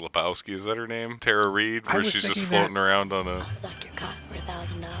from Big Lebowski? Is that her name? Tara Reid? Where she's just floating around on a... I'll suck your cock for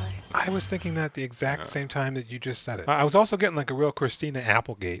 $1,000. I was thinking that the exact same time that you just said it. I was also getting like a real Christina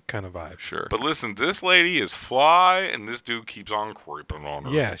Applegate kind of vibe. Sure. But listen, this lady is fly, and this dude keeps on creeping on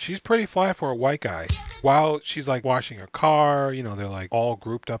her. Yeah, she's pretty fly for a white guy. While she's like washing her car, they're like all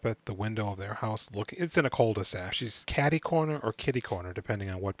grouped up at the window of their house looking. It's in a cul-de-sac. She's catty corner or kitty corner, depending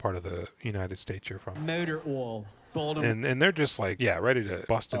on what part of the United States you're from. Motor oil. And they're just like, ready to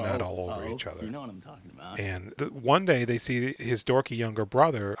bust a nut all over each other. You know what I'm talking about. And one day they see his dorky younger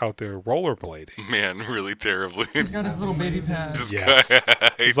brother out there rollerblading. Man, really terribly. He's got his little baby pad.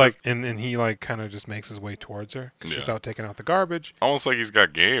 He's like, and he like kind of just makes his way towards her. She's out taking out the garbage. Almost like he's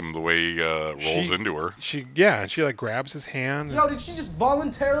got game the way he rolls into her. And she like grabs his hand. Yo, did she just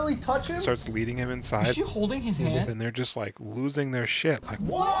voluntarily touch him? Starts leading him inside. Is she holding his hand? And they're just like losing their shit. Like,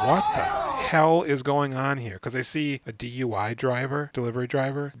 what the hell is going on here? Because they see see a DUI delivery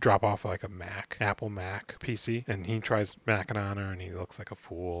driver, drop off like a Apple Mac PC, and he tries macking on her, and he looks like a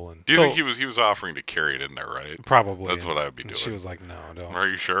fool. And Do you think he was offering to carry it in there, right? Probably. That's what I would be and doing. She was like, no, don't. Are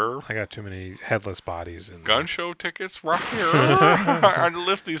you sure? I got too many headless bodies. Gun show tickets right here. I'd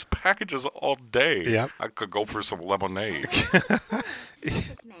lift these packages all day. Yep. I could go for some lemonade.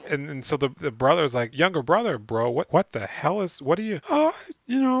 And so the brother's like, younger brother, bro, what the hell what do you...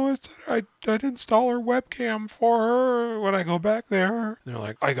 I'd install her webcam for her when I go back there. And they're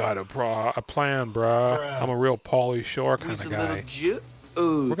like, I got a plan, bruh. I'm a real Pauly Shore kind of guy.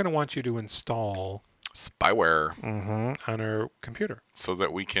 We're going to want you to install... spyware on her computer so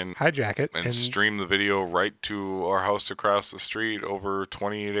that we can hijack it and stream the video right to our house across the street over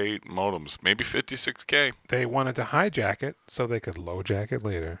 28 modems, maybe 56K. They wanted to hijack it so they could low-jack it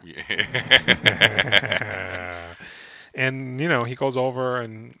later. Yeah. And, he goes over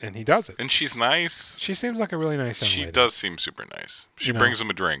and he does it. And she's nice. She seems like a really nice young lady. She does seem super nice. She brings him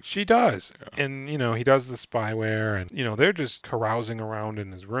a drink. She does. Yeah. And, he does the spyware. And, they're just carousing around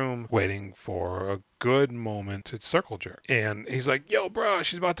in his room waiting for a good moment to circle jerk. And he's like, yo, bro,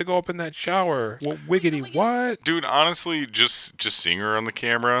 she's about to go up in that shower. Well, wiggity what? Dude, honestly, just seeing her on the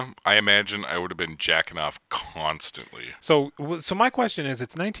camera, I imagine I would have been jacking off constantly. So my question is,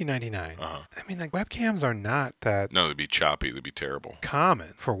 it's 1999. I mean, like, webcams are not that... No, they'd be choppy. They'd be terrible.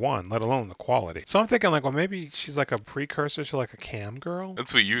 Common, for one, let alone the quality. So I'm thinking, like, well, maybe she's like a precursor to, like, a cam girl?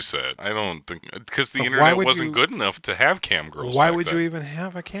 That's what you said. I don't think... Because the internet wasn't good enough to have cam girls Why back would then. you even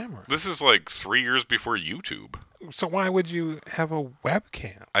have a camera? This is like 3 years before YouTube. So why would you have a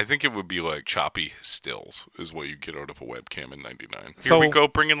webcam? I think it would be like choppy stills is what you get out of a webcam in 99. So, Here we go,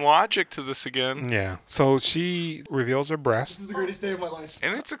 bringing logic to this again. Yeah. So she reveals her breasts. This is the greatest day of my life.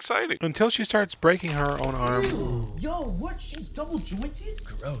 And it's exciting. Until she starts breaking her own arm. Ew. Yo, what? She's double jointed?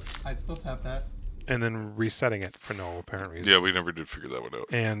 Gross. I'd still tap that. And then resetting it for no apparent reason. Yeah, we never did figure that one out.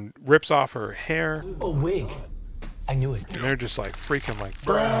 And rips off her hair. Oh, wig. I knew it. And they're just like freaking like,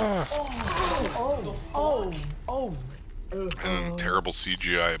 bruh. And terrible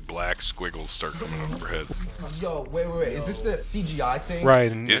CGI black squiggles start coming out of her head. Yo, wait. Is this the CGI thing?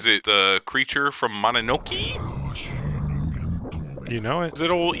 Right. And is it the creature from Mononoke? You know it. Is it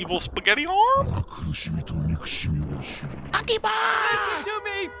old evil spaghetti arm? Akiba! Listen to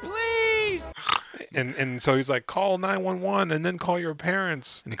me, please! And so he's like, call 911 and then call your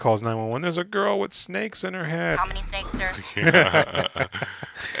parents. And he calls 911. There's a girl with snakes in her head. How many snakes, sir?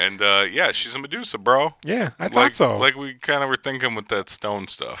 And yeah, she's a Medusa, bro. Yeah, I thought so. Like we kind of were thinking with that stone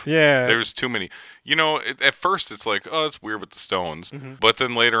stuff. Yeah. There's too many. At first it's like, oh, it's weird with the stones. But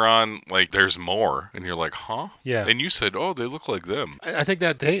then later on, like, there's more. And you're like, huh? Yeah. And you said, oh, they look like them. I think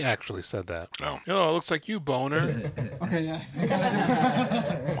that they actually said that. No. Oh, it looks like you, boner. Okay,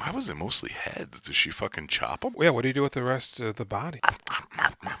 yeah. Why was it mostly heads? Does she fucking chop them? Yeah, what do you do with the rest of the body?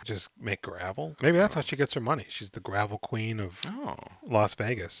 Just make gravel? Maybe that's how she gets her money. She's the gravel queen of Las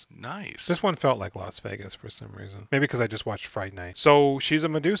Vegas. Nice. This one felt like Las Vegas for some reason. Maybe because I just watched Fright Night. So she's a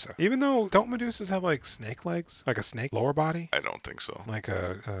Medusa. Even though, don't Medusas have like snake legs? Like a snake lower body? I don't think so. Like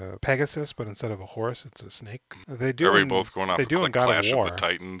a Pegasus, but instead of a horse, it's a snake. They do. Are we both going off They the do in God Clash of War. of the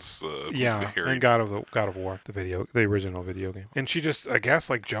Titans? Yeah, and God of War, the original video game. And she just, I guess,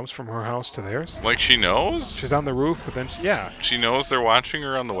 like jumps from her house to theirs. Like she knows? She's on the roof, but then She knows they're watching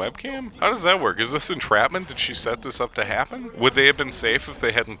her on the webcam? How does that work? Is this entrapment? Did she set this up to happen? Would they have been safe if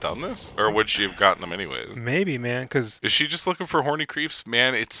they hadn't done this? Or would she have gotten them anyways? Maybe, man, because... Is she just looking for horny creeps?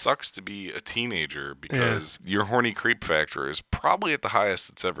 Man, it sucks to be a teenager because your horny creep factor is probably at the highest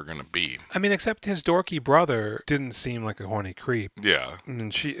it's ever going to be. I mean, except his dorky brother didn't seem like a horny creep. Yeah.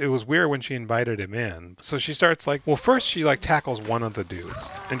 And it was weird when she invited him in. So she starts like, well, first she like tackles one of the dudes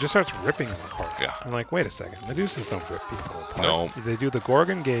and just starts ripping him apart. Yeah. I'm like, wait a second. Medusas don't rip people apart. No. They do the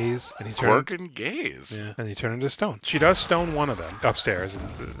Gorgon gaze. And he turns... Gorgon gaze? Yeah. And he turns into stone. She does stone one of them upstairs. And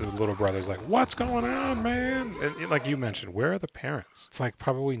the little brother's like, what's going on, man? And like you mentioned, where are the parents? It's like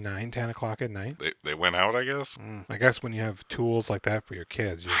probably 9, 10 o'clock at night. They went out, I guess? I guess when you have tools like that for your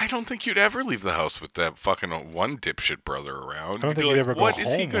kids. I don't think you'd ever leave the house with that fucking one dipshit brother around. I don't think you'd ever go what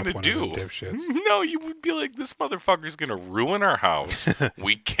is he home going with to one do? of them dipshits. No, you would be like, this motherfucker's going to ruin our house.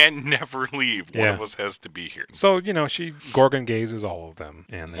 We can never leave. One of us has to be here. So, she Gorgon gazes all of them.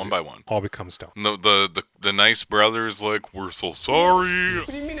 And one by one. All become stone. No, the nice brother's like, we're so sorry. What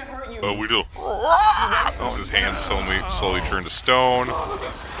do you mean it hurt you? Oh, we do. As his hands slowly turn to stone. No,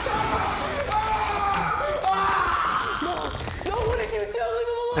 what did you do?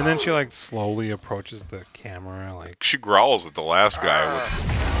 And then she like slowly approaches the camera, like she growls at the last guy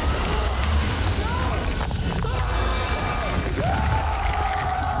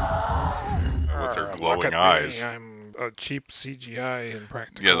with her glowing Look at eyes. Me, I'm a cheap CGI and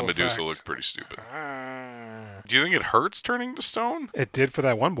practical Yeah, the Medusa effects. looked pretty stupid. Do you think it hurts turning to stone? It did for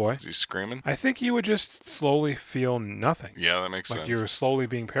that one boy. Is he screaming? I think you would just slowly feel nothing. Yeah, that makes sense. Like you're slowly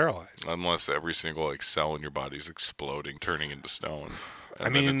being paralyzed. Unless every single cell in your body is exploding, turning into stone. And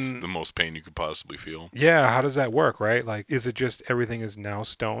I then mean, it's the most pain you could possibly feel. Yeah, how does that work, right? Like, is it just everything is now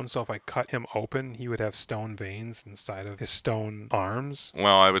stone? So if I cut him open, he would have stone veins inside of his stone arms?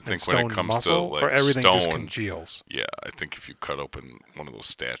 Well, I would think when it comes muscle, to like or everything stone, just congeals? Yeah, I think if you cut open one of those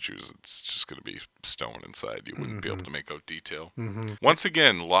statues, it's just going to be stone inside. You wouldn't be able to make out detail. Once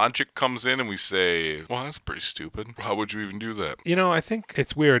again, logic comes in and we say, well, that's pretty stupid. How would you even do that? You know, I think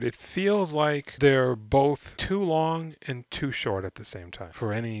it's weird. It feels like they're both too long and too short at the same time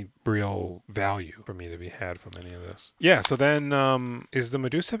for any real value for me to be had from any of this. Yeah, so then is the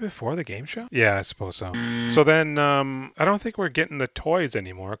Medusa before the game show? Yeah, I suppose so. So then I don't think we're getting the toys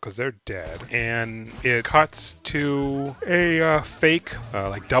anymore because they're dead. And it cuts to a fake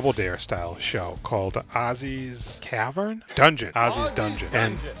like Double Dare style show called Ozzy's Dungeon. Ozzy's Dungeon.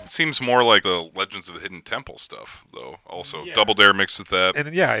 And it seems more like the Legends of the Hidden Temple stuff, though. Also, Double Dare mixed with that.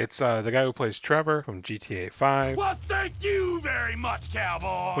 And yeah, it's the guy who plays Trevor from GTA 5. Well, thank you very much,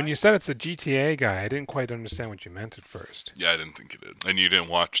 cowboy. When you said it's a GTA guy, I didn't quite understand what you meant at first. Yeah, I didn't think it did. And you didn't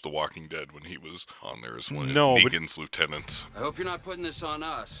watch The Walking Dead when he was on there as one of Negan's lieutenants. I hope you're not putting this on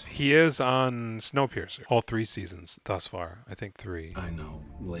us. He is on Snowpiercer. All 3 seasons thus far. I think 3. I know,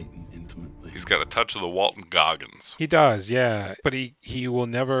 Leighton intimately. He's got a touch of the Walton Goggins. He does, yeah. But he will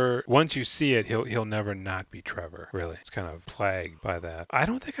never, once you see it, he'll never not be Trevor, really. It's kind of plagued by that. I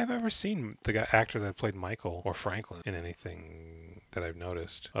don't think I've ever seen the actor that played Michael or Franklin in anything that I've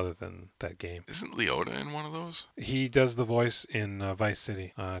noticed other than that game. Isn't Leota in one of those? He does the voice in Vice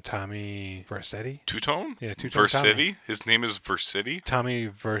City. Tommy Vercetti. Two-Tone? Yeah, Two-Tone Vercetti? His name is Vercetti? Tommy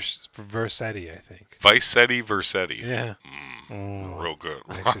Vercetti, I think. Vicetti Vercetti. Yeah. Real good.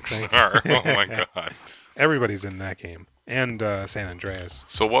 Makes you think. Rockstar. Oh my god. Everybody's in that game. And San Andreas.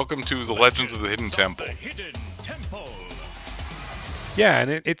 So welcome to the Legends of the Hidden Temple. Yeah,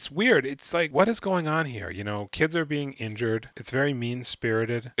 and it's weird. It's like, what is going on here? You know, kids are being injured. It's very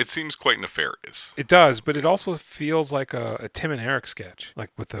mean-spirited. It seems quite nefarious. It does, but it also feels like a Tim and Eric sketch. Like,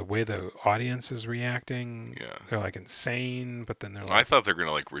 with the way the audience is reacting. Yeah. They're, like, insane, but then they're like... I thought they were going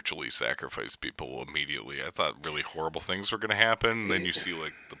to, like, ritually sacrifice people immediately. I thought really horrible things were going to happen. Then you see,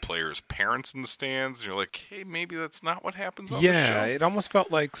 like, the players' parents in the stands, and you're like, hey, maybe that's not what happens on the show. Yeah, it almost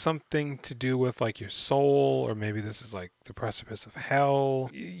felt like something to do with, like, your soul, or maybe this is, like, the precipice of hell.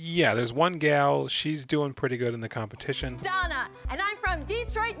 Yeah, there's one gal, she's doing pretty good in the competition. Donna, and I'm from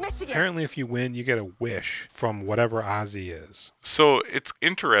Detroit, Michigan. Apparently if you win, you get a wish from whatever Ozzy is. So it's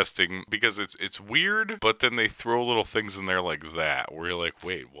interesting because it's weird, but then they throw little things in there like that, where you're like,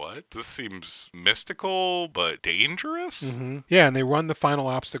 wait, what? This seems mystical, but dangerous? Mm-hmm. Yeah, and they run the final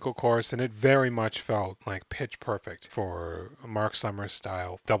obstacle course, and it very much felt like pitch perfect for a Mark Summers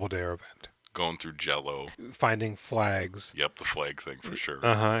style Double Dare event. Going through Jello, finding flags. Yep, the flag thing for sure.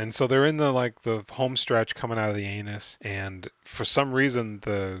 And so they're in the home stretch coming out of the anus, and for some reason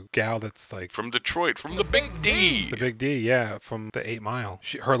the gal that's like from Detroit, from the Big D, yeah, from the 8 Mile,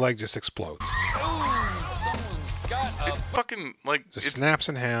 her leg just explodes. It fucking like it snaps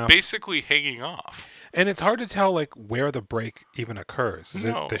in half, basically hanging off. And it's hard to tell like where the break even occurs. Is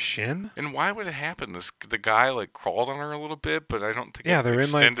it the shin? And why would it happen? The guy like crawled on her a little bit, but I don't think they're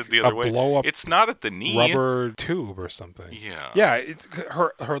extended in like the other way. Blow up it's not at the knee. Rubber tube or something. Yeah. Yeah,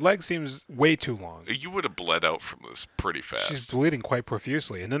 her leg seems way too long. You would have bled out from this pretty fast. She's bleeding quite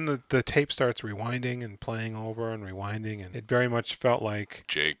profusely. And then the tape starts rewinding and playing over and rewinding, and it very much felt like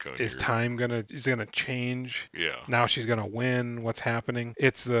Jake is gonna change? Yeah. Now she's gonna win. What's happening?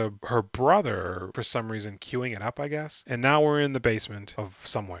 It's her brother for some reason queuing it up, I guess. And now we're in the basement of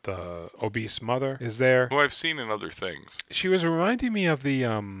somewhere. The obese mother is there. Who I've seen in other things. She was reminding me of the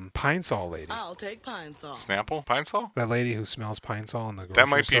Pine Sol lady. I'll take Pine Sol. Snapple? Pine Sol? That lady who smells Pine Sol in the grocery That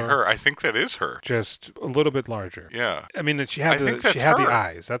might store. be her. I think that is her. Just a little bit larger. Yeah. I mean, she had the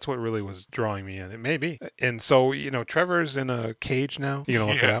eyes. That's what really was drawing me in. It may be. And so, Trevor's in a cage now. You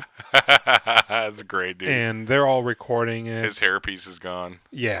gonna look it up? That's great, dude. And they're all recording it. His hairpiece is gone.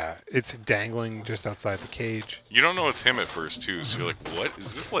 Yeah, it's dangling just outside the cage. You don't know it's him at first, too, so you're like, what?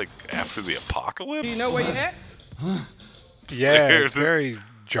 Is this like after the apocalypse? Do you know where you're at? Yeah, it's very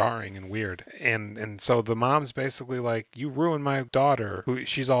jarring and weird. And so the mom's basically like, you ruined my daughter.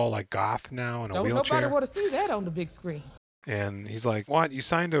 She's all like goth now in a wheelchair. Don't nobody want to see that on the big screen. And he's like, what? You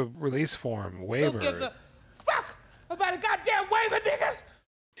signed a release form, waiver. Fuck about a goddamn waiver, nigga!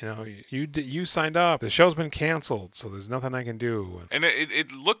 You know, you signed up. The show's been canceled, so there's nothing I can do. And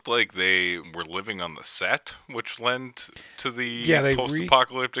it looked like they were living on the set, which lent to the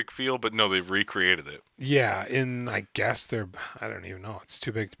post-apocalyptic feel, but no, they've recreated it. Yeah, I guess I don't even know. It's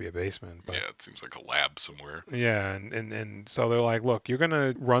too big to be a basement. But, yeah, it seems like a lab somewhere. Yeah, and so they're like, look, you're going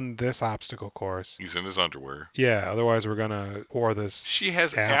to run this obstacle course. He's in his underwear. Yeah, otherwise we're going to pour this She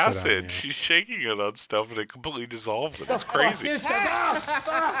has acid. She's shaking it on stuff and it completely dissolves it. It's crazy.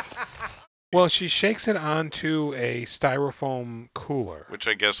 Well, she shakes it onto a styrofoam cooler. Which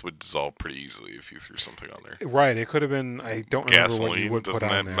I guess would dissolve pretty easily if you threw something on there. Right. It could have been, I don't remember what you would put on there.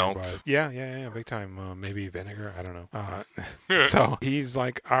 Gasoline, doesn't that melt? But yeah, big time. Maybe vinegar. I don't know. So he's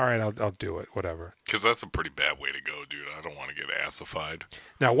like, all right, I'll do it. Whatever. Because that's a pretty bad way to go, dude. I don't want to get acidified.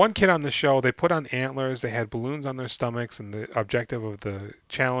 Now, one kid on the show, they put on antlers. They had balloons on their stomachs, and the objective of the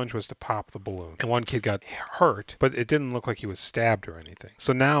challenge was to pop the balloon. And one kid got hurt, but it didn't look like he was stabbed or anything.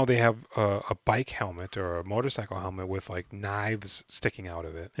 So now they have a bike helmet or a motorcycle helmet with like knives sticking out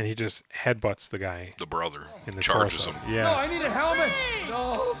of it, and he just headbutts the guy. The brother in the charges torso. him. Yeah. No, I need a helmet. 3,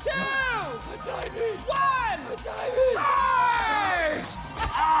 no. 2, a diving. 1, a diving. Charge!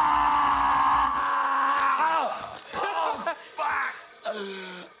 Oh, fuck!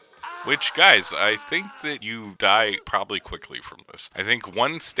 Which, guys, I think that you die probably quickly from this. I think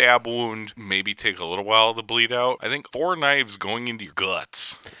one stab wound maybe take a little while to bleed out. I think 4 knives going into your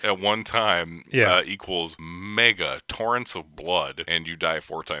guts at one time equals mega torrents of blood, and you die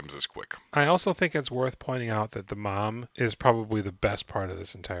 4 times as quick. I also think it's worth pointing out that the mom is probably the best part of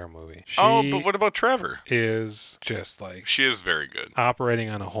this entire movie. But what about Trevor? Is just like... She is very good. Operating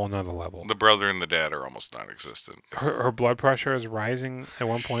on a whole nother level. The brother and the dad are almost non-existent. Her blood pressure is rising at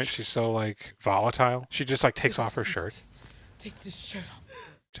one point. She's so like volatile. She just like takes off her shirt. Take this shirt off.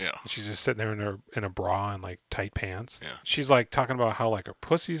 Yeah. She's just sitting there in a bra and like tight pants. Yeah. She's like talking about how like her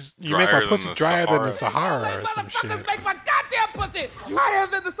pussy's you make my pussy drier than the Sahara or some shit. Make my goddamn pussy drier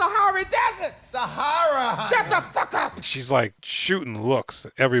than the Sahara Desert. Sahara. Shut the fuck up. She's like shooting looks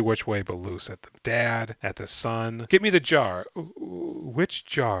every which way but loose at the dad, at the son. Give me the jar. Which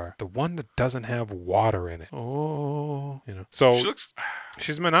jar? The one that doesn't have water in it. Oh, you know. So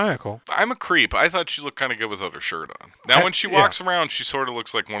she's maniacal. I'm a creep. I thought she looked kind of good without her shirt on. Now when she walks around, she sort of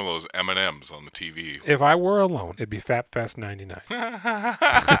looks like one of those M&Ms on the TV. If I were alone, it'd be Fat Fest 99.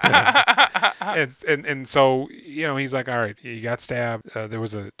 and so, you know, he's like, all right, you got stabbed. There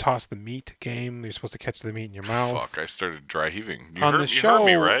was a toss the meat game. You're supposed to catch the meat in your mouth. Fuck, I started dry heaving. You on heard, the show,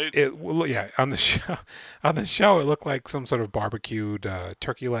 you heard me, right? On the show, it looked like some sort of barbecued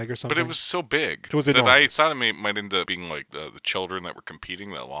turkey leg or something. But it was so big. It was that enormous. I thought it might end up being like the children that were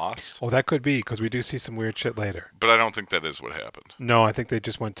competing that lost. Oh, that could be, because we do see some weird shit later. But I don't think that is what happened. No, I think they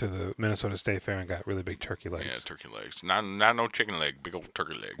just went to the Minnesota State Fair and got really big turkey legs. Yeah, turkey legs. Not no chicken leg, big old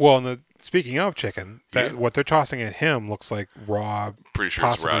turkey leg. Well, speaking of chicken, what they're tossing at him looks like raw, pretty sure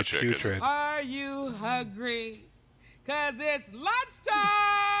it's raw chicken. putrid. Are you hungry? 'Cause it's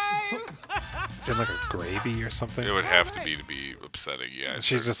lunchtime. It's in like a gravy or something. It would have to be upsetting, yeah. And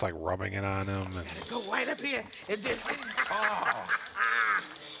she's just like rubbing it on him. And... Go right up here and just...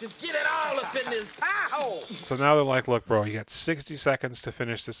 Just get it all up in this pie hole. So now they're like, look, bro, you got 60 seconds to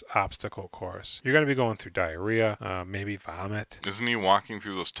finish this obstacle course. You're going to be going through diarrhea, maybe vomit. Isn't he walking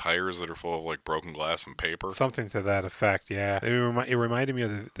through those tires that are full of like broken glass and paper? Something to that effect, yeah. It reminded me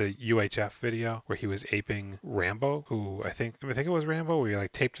of the UHF video where he was aping Rambo, who I think it was Rambo, where he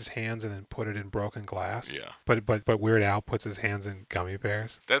like taped his hands and then put it in broken glass. Yeah. But Weird Al puts his hands in gummy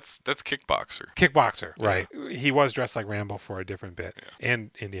bears. That's Kickboxer. Kickboxer, right. He was dressed like Rambo for a different bit. Yeah. And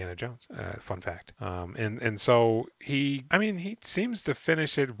Indiana Jones. Fun fact. And so he seems to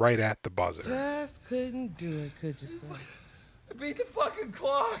finish it right at the buzzer. Just couldn't do it, could you, son? Beat the fucking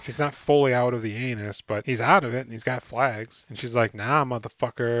clock. He's not fully out of the anus, but he's out of it, and he's got flags. And she's like, nah,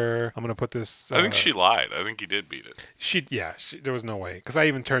 motherfucker, I'm going to put this... I think she lied. I think he did beat it. There was no way. Because I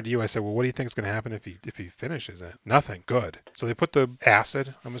even turned to you, I said, well, what do you think is going to happen if he finishes it? Nothing. Good. So they put the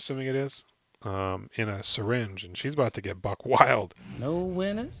acid, I'm assuming it is, in a syringe, and she's about to get buck wild. No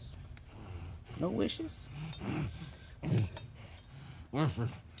winners. No wishes.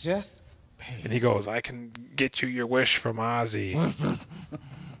 Just pay. And he goes, I can get you your wish from Ozzy.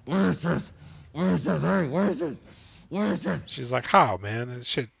 Where's this? She's like, how, man?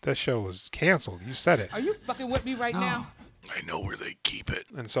 That show was canceled. You said it. Are you fucking with me right now? I know where they keep it.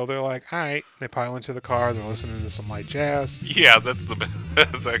 And so they're like, all right. They pile into the car. They're listening to some light jazz. Yeah, that's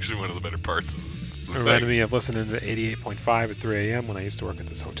actually one of the better parts of this. the It thing. reminded me of listening to 88.5 at 3 a.m. when I used to work at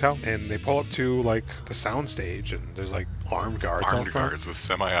this hotel. And they pull up to, like, the sound stage, and there's, like, armed guards out Armed front. guards with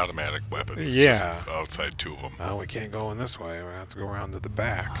semi-automatic weapons. Yeah. Just outside two of them. Oh, we can't go in this way. We have to go around to the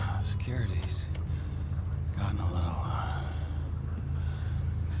back. Security's gotten a little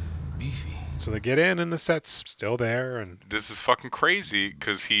beefy. So they get in, and the set's still there, and This is fucking crazy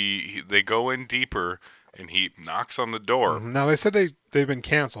because they go in deeper and he knocks on the door. now they said they've been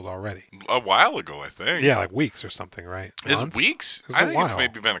canceled already. A while ago, I think. Yeah, like weeks or something, right? Is it Months? weeks? It was I a think it's while.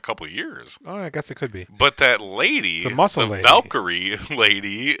 maybe been a couple of years. Oh, I guess it could be. But that lady, The muscle lady. Valkyrie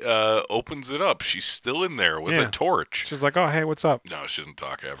lady, opens it up. She's still in there with Yeah. a torch. She's like, "Oh, hey, what's up?" No, she doesn't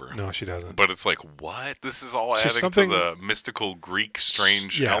talk ever. No, she doesn't. But it's like, what? This is all She's adding something- to the mystical Greek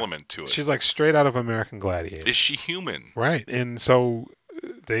strange Yeah. element to it. She's like straight out of American Gladiator. Is she human? Right, and so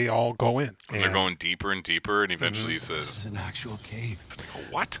they all go in. And they're going deeper and deeper, and eventually he This says, is an actual cave. they go,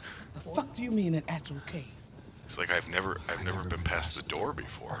 what? The fuck do you mean an actual cave? It's like, I've never been past the door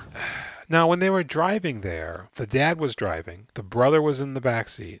before. Now, when they were driving there, the dad was driving, the brother was in the back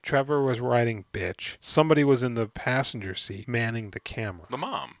seat, Trevor was riding bitch, somebody was in the passenger seat manning the camera. The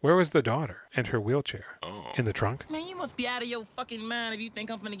mom. Where was the daughter and her wheelchair? Oh. In the trunk? Man, you must be out of your fucking mind if you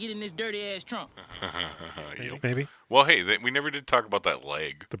think I'm gonna get in this dirty ass trunk. Yep. Maybe. Well, hey, we never did talk about that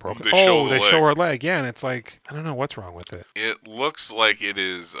leg. The broken. They show the they leg. show her leg. Yeah, and it's like, I don't know what's wrong with it. It looks like it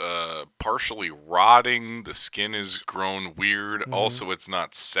is partially rotting. The skin is grown weird. Mm-hmm. Also, it's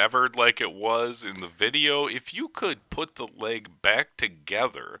not severed like it was in the video. If you could put the leg back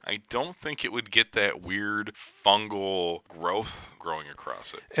together, I don't think it would get that weird fungal growth growing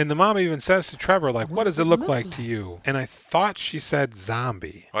across it. And the mom even says to Trevor, like, what does it look like to you? And I thought she said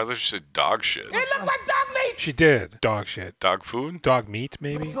zombie. Well, I thought you said dog shit. It look like dog meat! She did. Dog shit. Dog food? Dog meat,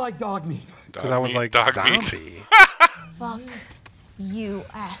 maybe? Looks like dog meat. Because I was like, dog zombie. meat. Fuck you,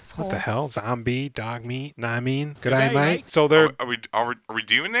 asshole. What the hell? Zombie, dog meat? Nah, I mean, good day, eye, mate. mate. So they're. Are we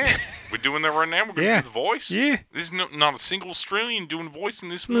doing that? We're doing that right now? We're going to Yeah. do the voice? Yeah. There's not a single Australian doing voice in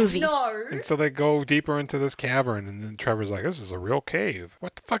this movie. No. And so they go deeper into this cavern, and then Trevor's like, this is a real cave.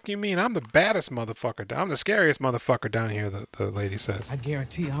 What the fuck you mean? I'm the baddest motherfucker. I'm the scariest motherfucker down here, the lady says. I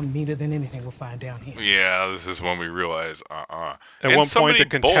guarantee I'm meaner than anything we'll find down here. Yeah, this is when we realize, At And one point, somebody the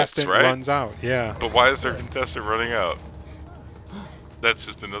contestant bolts, right? runs out. Yeah. But why is their contestant running out? That's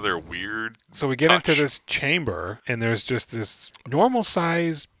just another weird So we get touch. into this chamber, and there's just this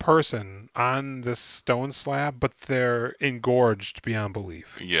normal-sized person on this stone slab, but they're engorged beyond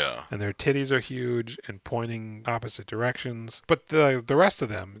belief. Yeah. And their titties are huge and pointing opposite directions. But the rest of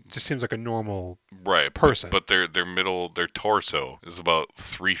them just seems like a normal Right. person. But their torso is about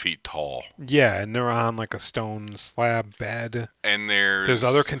 3 feet tall. Yeah, and they're on like a stone slab bed. And there's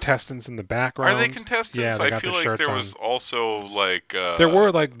other contestants in the background. Are they contestants? Yeah, they I got feel their like shirts there on. was also like There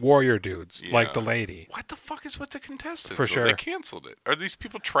were like warrior dudes, like yeah. the lady. What the fuck is with the contestants? For though? sure. They canceled it. Are these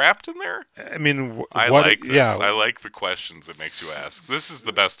people trapped in there? I mean, I what? like this. Yeah, I like the questions it makes you ask. This is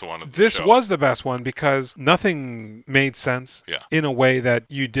the best one of the this show. was the best one because nothing made sense. Yeah. In a way that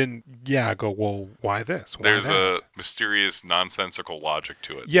you didn't. Yeah, go. Well, why this? Why There's that? a mysterious, nonsensical logic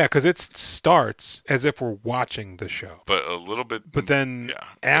to it. Yeah, because it starts as if we're watching the show. But a little bit. But then yeah,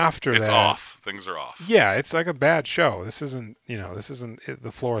 after it's that, off. Things are off. Yeah, it's like a bad show. This isn't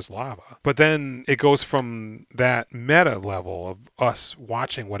The Floor is Lava. But then it goes from that meta level of us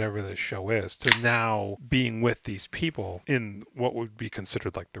watching whatever this show is to now being with these people in what would be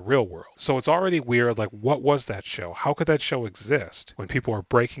considered like the real world. So it's already weird. Like, what was that show? How could that show exist when people are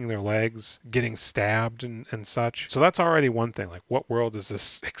breaking their legs, getting stabbed and such? So that's already one thing. Like, what world does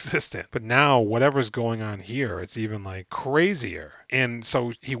this exist in? But now whatever's going on here, it's even like crazier. And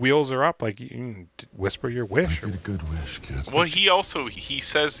so he wheels her up like, you can whisper your wish. Get a good wish, kid. Well, he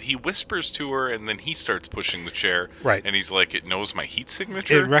says he whispers to her, and then he starts pushing the chair. Right. And he's like, it knows my heat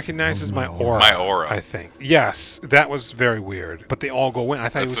signature. It recognizes my aura. My aura. I think. Yes, that was very weird. But they all go in. I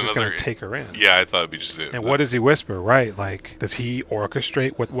thought That's he was just going another- to take her in. Yeah, I thought it'd be just it. And what does he whisper, right? Like, does he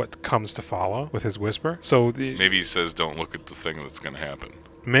orchestrate what comes to follow with his whisper? So Maybe he says, don't look at the thing that's going to happen.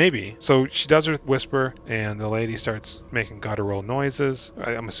 Maybe. So she does her whisper, and the lady starts making guttural noises.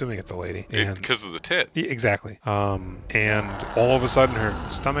 I'm assuming it's a lady. And Because of the tit. Exactly. And all of a sudden, her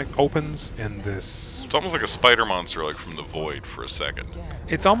stomach opens, and this... It's almost like a spider monster, like from the void for a second.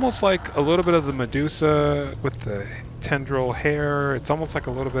 It's almost like a little bit of the Medusa with the tendril hair. It's almost like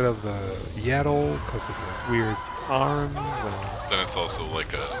a little bit of the Yaddle because of the weird arms. Then it's also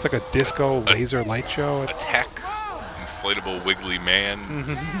like a... It's like a disco laser light show. A tech, inflatable wiggly man,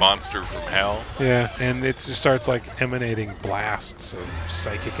 monster from hell. Yeah, and it just starts like emanating blasts of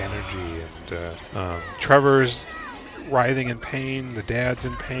psychic energy. And Trevor's writhing in pain. The dad's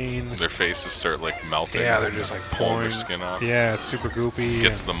in pain. Their faces start like melting. Yeah, they're just like pulling their pouring skin off. Yeah, it's super goopy.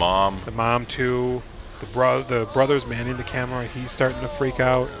 Gets the mom. The mom too. The brother's manning the camera. He's starting to freak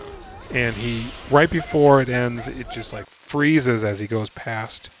out. And he, right before it ends, it just like freezes as he goes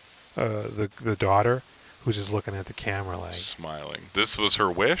past the daughter, who's just looking at the camera like smiling. This was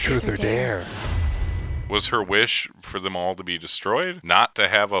her wish? Truth or dare. Was her wish for them all to be destroyed? Not to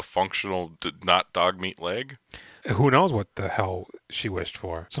have a functional, not dog meat leg? Who knows what the hell she wished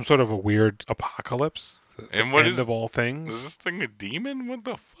for? Some sort of a weird apocalypse? And what end is of all things? Is this thing a demon? What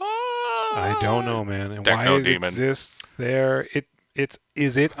the fuck? I don't know, man. And why it Techno-demon. exists there?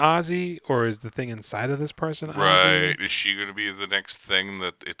 Is it Ozzy, or is the thing inside of this person Ozzy? Right. Is she going to be the next thing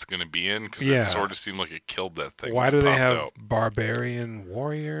that it's going to be in? Because Yeah. it sort of seemed like it killed that thing. Why when do it they popped have out. barbarian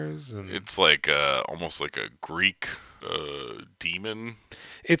warriors? And It's like almost like a Greek demon.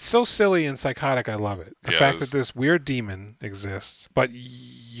 it's so silly and psychotic. I love it. The Yeah, fact it's- that this weird demon exists, but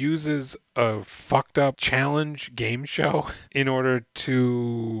uses a fucked up challenge game show in order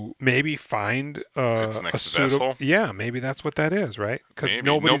to maybe find Its a next suitable. vessel? Yeah, maybe that's what that is, right? Because Maybe.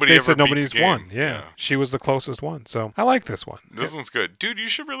 nobody ever said beat nobody's the game. won. Yeah. She was the closest one. So I like this one. This one's good. Dude, you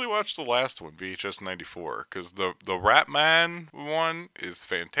should really watch the last one, VHS 94, because the Rat Man one is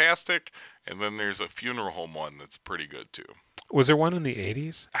fantastic, and then there's a funeral home one that's pretty good, too. Was there one in the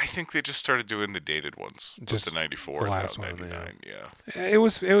 80s? I think they just started doing the dated ones. Just with the 94 the last and one, 99,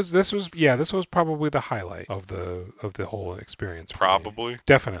 yeah. This was probably the highlight of the whole experience. for me. Probably.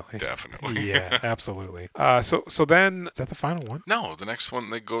 Definitely. Definitely. Yeah, absolutely. So then, is that the final one? No, the next one,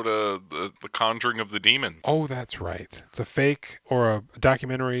 they go to the Conjuring of the Demon. Oh, that's right. It's a fake or a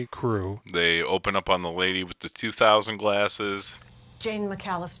documentary crew. They open up on the lady with the 2000 glasses. Jane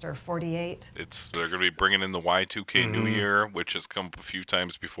McAllister, 48. They're going to be bringing in the Y2K New Year, which has come up a few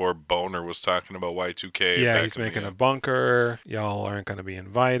times before. Boner was talking about Y2K. Yeah, back he's in the, making a bunker. Y'all aren't going to be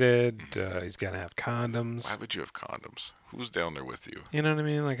invited. He's going to have condoms. Why would you have condoms? Who's down there with you? You know what I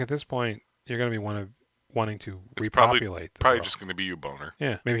mean? Like at this point, you're going to be wanting to It's repopulate. Probably world. just going to be you, Boner.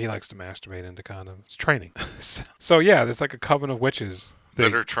 Yeah, maybe he likes to masturbate into condoms. It's training. So yeah, there's like a coven of witches.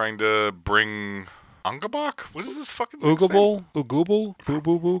 That are trying to bring Ungabok? What is this fucking thing's Ugubul? Ugubul? Boo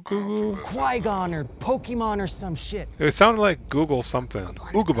boo boo goo goo? Qui-Gon or Pokemon or some shit. It sounded like Google something.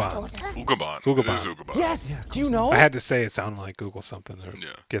 Ugabon. Ugabon. Ugabon. It is Ugabon. Yes, do you know? I had to say it sounded like Google something to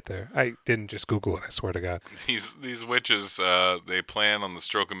get there. I didn't just Google it, I swear to God. These witches, they plan on the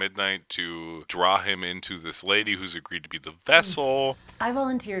stroke of midnight to draw him into this lady who's agreed to be the vessel. I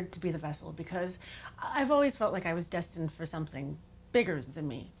volunteered to be the vessel because I've always felt like I was destined for something bigger than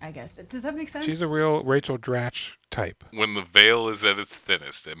me, I guess. Does that make sense? She's a real Rachel Dratch type. When the veil is at its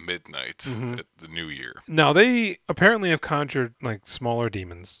thinnest at midnight Mm-hmm. at the new year. Now, they apparently have conjured like smaller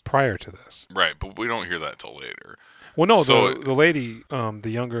demons prior to this. Right, but we don't hear that till later. Well, no, So the lady, the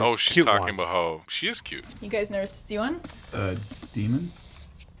younger, Oh, she's cute talking one. about how she is cute. You guys nervous to see one? Demon?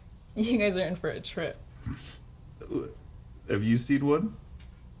 You guys are in for a trip. Have you seen one?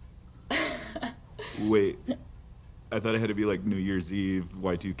 Wait, I thought it had to be like New Year's Eve,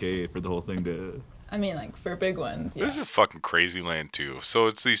 Y2K for the whole thing to... I mean, like, for big ones, yeah. This is fucking crazy land too. So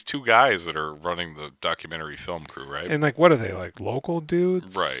it's these two guys that are running the documentary film crew, right? And like, what are they, like local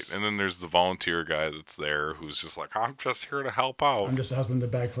dudes? Right. And then there's the volunteer guy that's there who's just like, I'm just here to help out. I'm just a husband in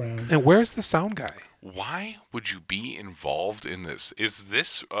the background. And where's the sound guy? Why would you be involved in this? Is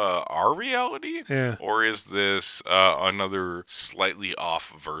this our reality? Yeah. Or is this another slightly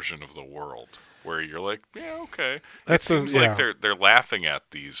off version of the world? Where you're like, yeah, okay. That's it seems like they're laughing at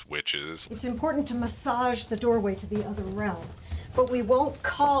these witches. It's important to massage the doorway to the other realm, but we won't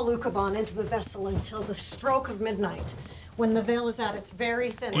call Ukabon into the vessel until the stroke of midnight, when the veil is at its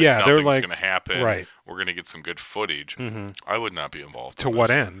very thinnest. Yeah, they're Nothing's like, going to happen. right. We're going to get some good footage. Mhm. I would not be involved. To in what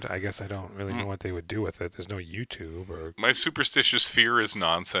this. end? I guess I don't really know what they would do with it. There's no YouTube or. My superstitious fear is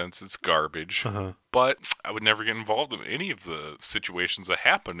nonsense. It's garbage. Uh-huh. But I would never get involved in any of the situations that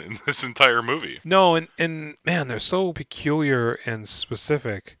happen in this entire movie. No, and man, they're so peculiar and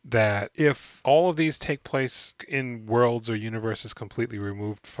specific that if all of these take place in worlds or universes completely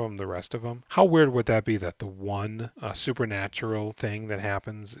removed from the rest of them, how weird would that be that the one supernatural thing that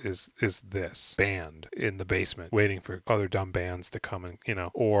happens is this band in the basement waiting for other dumb bands to come and,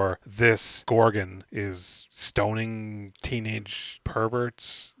 or this Gorgon is stoning teenage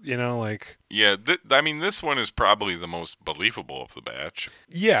perverts, like... Yeah, I mean, this one is probably the most believable of the batch.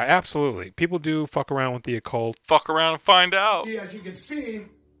 Yeah, absolutely. People do fuck around with the occult. Fuck around and find out. See, as you can see,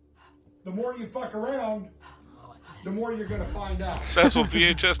 the more you fuck around, the more you're gonna find out. That's what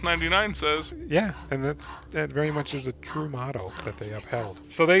VHS 99 says. Yeah, and that very much is a true motto that they upheld.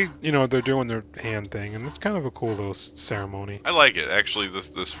 So they, they're doing their hand thing, and it's kind of a cool little ceremony. I like it. Actually,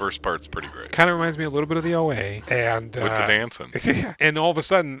 this first part's pretty great. Kind of reminds me a little bit of the OA. And with the dancing. And all of a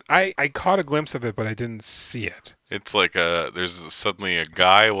sudden, I caught a glimpse of it, but I didn't see it. It's like there's suddenly a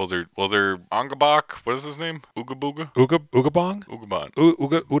guy. Well, they're Angabak. What is his name? Ooga Booga. Oogabong. Oogabon.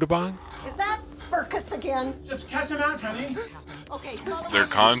 Udabong. Is that Furcus again? Just cast him out, honey. Okay. They're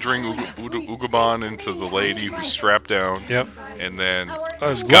conjuring Oogabon into the lady who's strapped down. Yep. And then A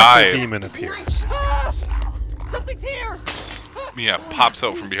this guy demon appears. Something's here. Yeah, pops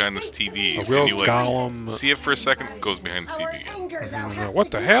out from behind this TV. A real and you golem. See it for a second, goes behind the TV again.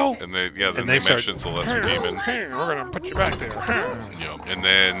 What the hell? And then they start, mention it's a lesser demon. Hey, we're gonna put you back there. And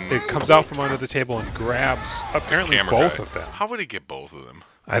then It comes out from under the table and grabs apparently camera both guy. of them. How would he get both of them?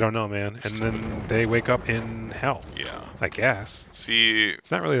 I don't know, man. And then they wake up in hell. Yeah. I guess. See,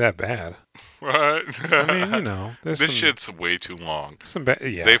 it's not really that bad. What? I mean, there's this some, shit's way too long.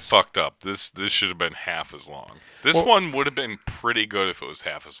 Yes. They fucked up. This should have been half as long. This one would have been pretty good if it was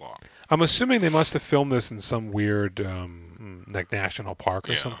half as long. I'm assuming they must have filmed this in some weird, like national park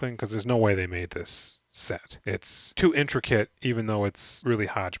or something, because there's no way they made this set. It's too intricate, even though it's really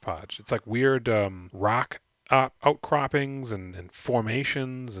hodgepodge. It's like weird rock outcroppings and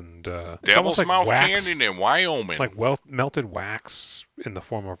formations and it's almost Devil's like Mouth wax, Canyon in Wyoming. like melted wax in the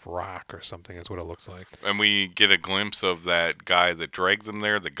form of rock or something is what it looks like. And we get a glimpse of that guy that dragged them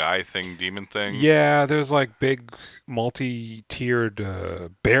there, the guy thing, demon thing. Yeah, there's like big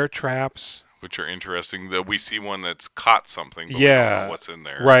multi-tiered bear traps. Which are interesting. We see one that's caught something, but we Yeah, don't know what's in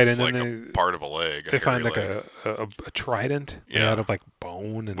there. right, It's and like then a part of a leg. They find like leg. a trident made out of like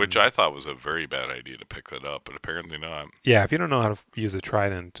bone, and Which I thought was a very bad idea to pick that up, but apparently not. yeah, if you don't know how to use a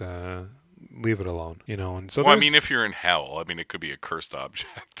trident, leave it alone. And so Well, I mean, if you're in hell, it could be a cursed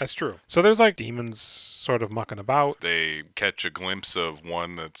object. that's true. So there's like demons sort of mucking about. They catch a glimpse of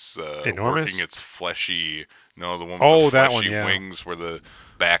one that's Enormous? working its fleshy. No, the one with Oh, the that fleshy one, yeah. wings where the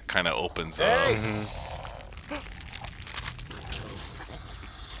back kind of opens up. Mm-hmm.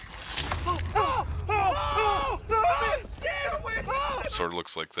 Sort of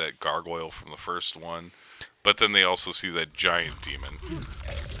looks like that gargoyle from the first one. But then they also see that giant demon.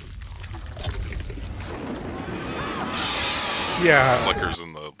 Yeah. Flickers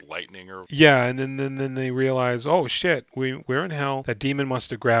in the lightning or... Yeah, and then they realize, oh shit, we're in hell. That demon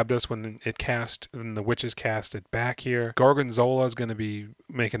must have grabbed us when the witches cast it back here. Gorgonzola's going to be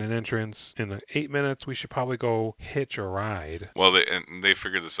making an entrance in 8 minutes. We should probably go hitch a ride. Well, they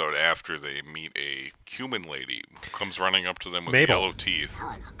figure this out after they meet a human lady who comes running up to them with Mabel. yellow teeth.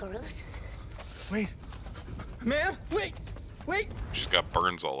 Wait. Ma'am, wait. She's got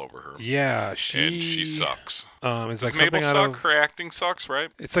burns all over her. Yeah, And she sucks. It's like Does Mabel something out suck? of... Her acting sucks, right?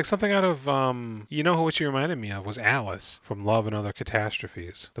 It's like something out of, who she reminded me of was Alice from Love and Other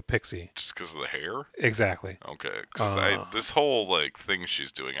Catastrophes, the pixie. Just because of the hair? Exactly. Okay. Because this whole, thing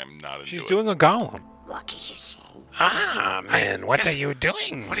she's doing, I'm not into She's it. doing a golem. What did you say? Ah, man, what are you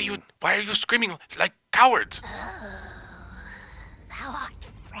doing? Why are you screaming like cowards? Thou art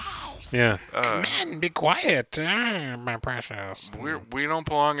fresh. Yeah. Come on, be quiet, my precious. We don't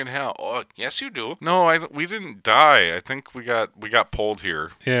belong in hell. Oh, yes, you do. No, we didn't die. I think we got pulled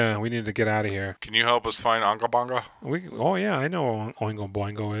here. Yeah, we need to get out of here. Can you help us find Anga Bonga? Oh yeah, I know what Oingo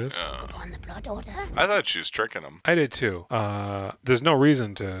Boingo is. Upon the blood order. I thought she was tricking him. I did too. There's no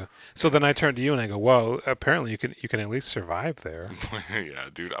reason to. So then I turned to you and I go, well, apparently you can at least survive there. Yeah,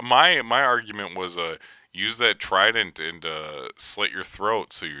 dude. My argument was use that trident and slit your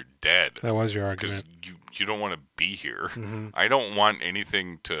throat so you're dead. That was your argument. Because you don't want to be here. Mm-hmm. I don't want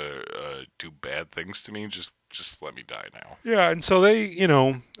anything to do bad things to me. Just let me die now. Yeah, and so they,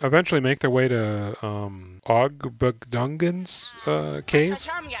 eventually make their way to Ogbugdungan's cave.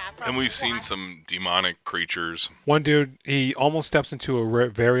 And we've seen some demonic creatures. One dude, he almost steps into a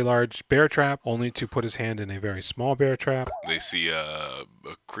very large bear trap, only to put his hand in a very small bear trap. They see a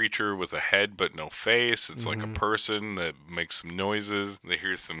creature with a head but no face. It's like a person that makes some noises. They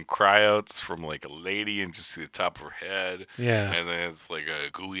hear some cry outs from like a lady and just see the top of her head. Yeah. And then it's like a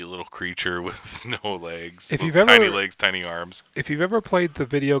gooey little creature with no legs. If you've tiny ever- legs, tiny arms. If you've ever played the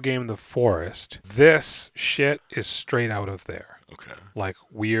video game The Forest, this shit is straight out of there. Okay. Like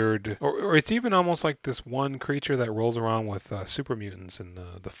weird, or it's even almost like this one creature that rolls around with super mutants in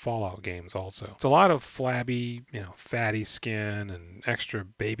the Fallout games also. It's a lot of flabby, fatty skin and extra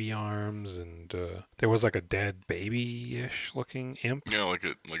baby arms, and there was like a dead baby-ish looking imp. Yeah, like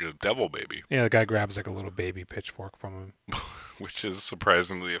a devil baby. Yeah, the guy grabs like a little baby pitchfork from him. Which is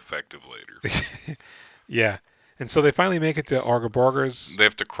surprisingly effective later. Yeah. And so they finally make it to Orgaborger's. They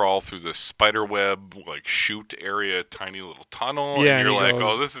have to crawl through this spider web, like, chute area, tiny little tunnel. Yeah, and you're and he like,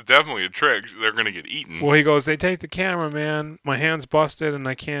 goes- oh, this is definitely a trick. They're going to get eaten. Well, he goes, they take the camera, man. My hand's busted and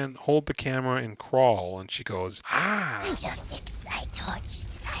I can't hold the camera and crawl. And she goes,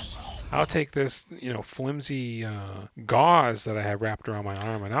 I'll take this, flimsy gauze that I have wrapped around my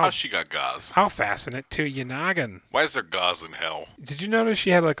arm and How's she got gauze? I'll fasten it to your noggin. Why is there gauze in hell? Did you notice she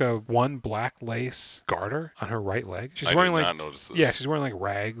had like a one black lace garter on her right leg? She's I wearing did like not notice this. Yeah, she's wearing like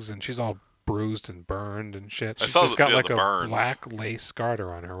rags and she's all bruised and burned and shit. I She's saw just the- got yeah, like the a burns. black lace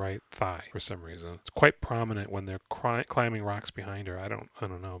garter on her right thigh for some reason. It's quite prominent when they're climbing rocks behind her. I don't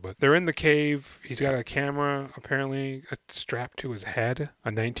know, but they're in the cave. He's got a camera apparently strapped to his head,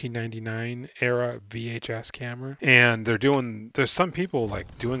 a 1999 era VHS camera, and there's some people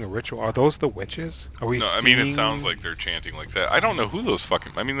like doing a ritual. Are those the witches? Are we? No, I mean, it sounds like they're chanting like that. I don't know who those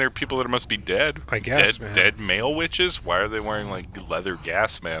fucking... I mean, they're people that must be dead. I guess, dead, man. Dead male witches? Why are they wearing, like, leather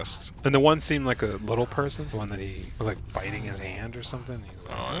gas masks? And the one seemed like a little person, the one that he was like biting his hand or something. He's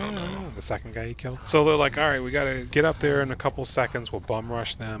like, I don't know. The second guy he killed. So they're like, all right, we got to get up there in a couple seconds. We'll bum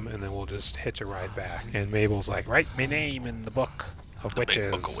rush them, and then we'll just hitch a ride back. And Mabel's like, write my name in the book of The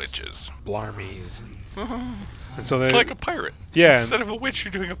witches. big book of witches. Blarmies. And so they like a pirate. Yeah. Instead of a witch,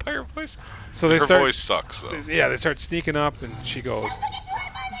 you're doing a pirate voice. So they Her start, voice sucks, though. Yeah, they start sneaking up, and she goes,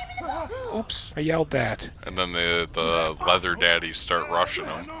 oops, I yelled that. And then the leather daddies start rushing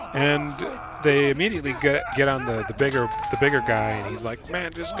them. And they immediately get on the bigger guy, and he's like,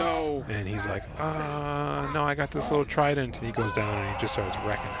 man, just go. And he's like, no, I got this little trident. And he goes down and he just starts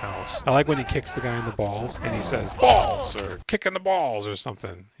wrecking house. I like when he kicks the guy in the balls, and he says, balls, or kicking the balls, or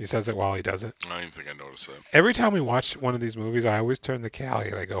something. He says it while he does it. I don't even think I noticed that. Every time we watch one of these movies, I always turn to Callie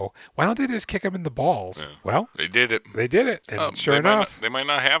and I go, why don't they just kick him in the balls? Yeah. Well, They did it. they did it. And sure enough, They might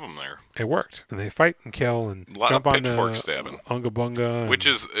not have them there. it worked. And they fight and kill and A lot jump of on pitchfork stabbing. Unga Bunga. Which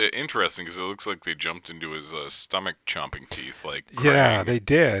is interesting because it looks like they jumped into his stomach chomping teeth. Like, yeah, Krang. they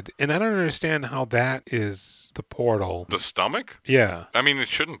did. And I don't understand how that is the portal. The stomach? Yeah. I mean, it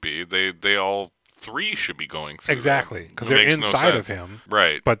shouldn't be. They all three should be going through. Exactly, because That. It they're makes no inside of sense. him.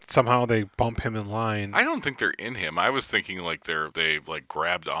 Right. But somehow they bump him in line. I don't think they're in him. I was thinking like they like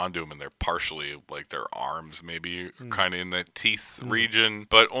grabbed onto him and they're partially like their arms maybe kind of in that teeth region,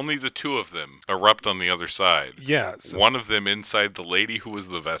 but only the two of them erupt on the other side. Yes. One of them inside the lady who was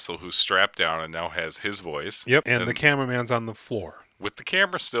the vessel who's strapped down and now has his voice. Yep, and the cameraman's on the floor. With the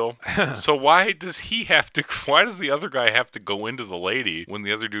camera still. So why does the other guy have to go into the lady when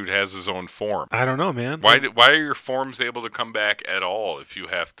the other dude has his own form? I don't know, man. Why are your forms able to come back at all if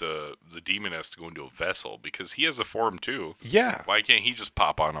the demon has to go into a vessel? Because he has a form too. Yeah. Why can't he just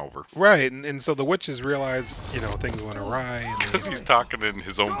pop on over? Right, and so the witches realize, things went awry. Because he's talking in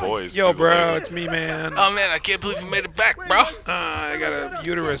his own voice. Yo, to the bro, lady. it's me, man. Oh man, I can't believe you made it back, bro. I got a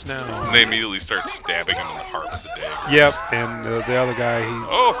uterus now. And they immediately start stabbing him in the heart with the dagger. Yep, and the other guy, he's...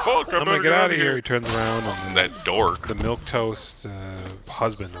 Oh, fuck, I'm gonna get out of here. He turns around. And that dork. The milktoast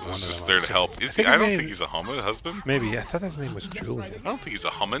husband of one Was of just them. there to help. I don't think he's a husband. Maybe. I thought his name was Julian. I don't think he's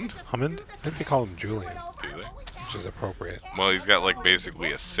a Hammond. Hammond? I think they call him Julian. Do they? Which is appropriate. Well, he's got like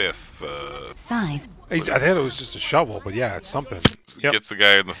basically a Sith. Scythe. I thought it was just a shovel, but yeah, it's something. Yep. Gets the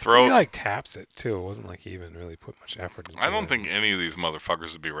guy in the throat. He like taps it too. It wasn't like he even really put much effort into it. I don't think any of these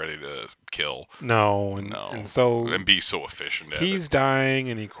motherfuckers would be ready to kill. No, and so and be so efficient. He's dying,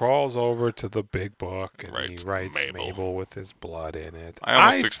 and he crawls over to the big book, and he writes Mabel with his blood in it. I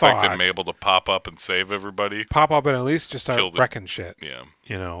almost expected thought Mabel to pop up and save everybody. Pop up and at least just start Killed it. wrecking shit. Yeah.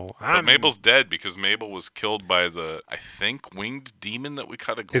 But Mabel's dead because Mabel was killed by the, I think, winged demon that we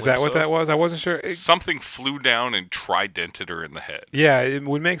caught a glimpse Is that what of. that was? I wasn't sure. Something flew down and tridented her in the head. Yeah, it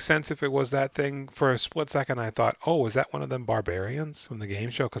would make sense if it was that thing. For a split second, I thought, oh, is that one of them barbarians from the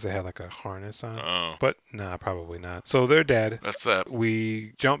game show? Because they had like a harness on. Oh. But nah, probably not. So they're dead. That's that.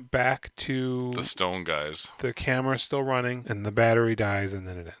 We jump back to The stone guys. the camera's still running, and the battery dies, and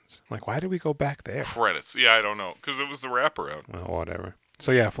then it ends. Like, why did we go back there? Credits. Yeah, I don't know. Because it was the wraparound. Well, whatever.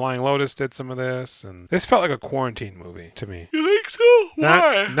 So yeah, Flying Lotus did some of this, and this felt like a quarantine movie to me. You think so?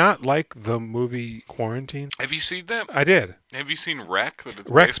 Why? Not like the movie Quarantine. Have you seen that? I did. Have you seen Wreck? That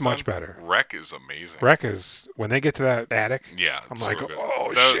it's Wreck's based on? much better. Wreck is amazing. Wreck is when they get to that attic. Yeah, I'm it's like, so good.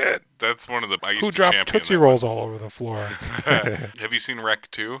 oh That- shit. That's one of the. I used Who to dropped champion Tootsie that Rolls all over the floor? Have you seen Rec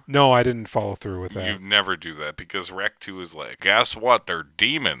 2? No, I didn't follow through with that. You never do that because Rec 2 is like, guess what? They're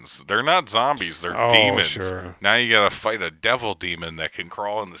demons. They're not zombies. They're demons. Sure. Now you gotta fight a devil demon that can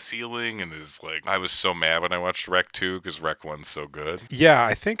crawl in the ceiling and is like. I was so mad when I watched Rec 2 because Rec 1's so good. Yeah,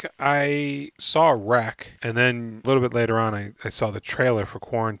 I think I saw Rec, and then a little bit later on, I saw the trailer for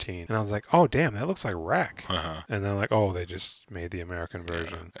Quarantine, and I was like, oh, damn, that looks like Rec. Uh-huh. And then like, oh, they just made the American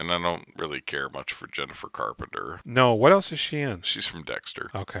version. And I don't really care much for Jennifer Carpenter. No, what else is she in? She's from Dexter.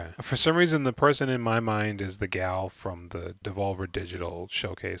 Okay. For some reason, the person in my mind is the gal from the Devolver Digital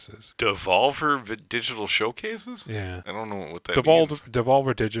showcases. Devolver Digital Showcases? Yeah. I don't know what that means.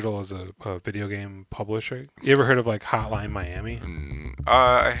 Devolver Digital is a video game publisher. You ever heard of like Hotline Miami?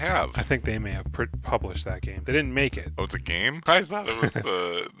 I have. I think they may have published that game. They didn't make it. Oh, it's a game? I thought it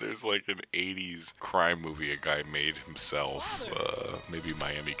was there's like an 80s crime movie a guy made himself. Maybe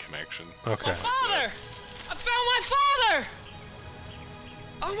Miami Connection. Okay. My father! I found my father!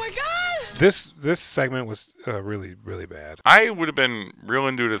 Oh my god! This segment was really, really bad. I would have been real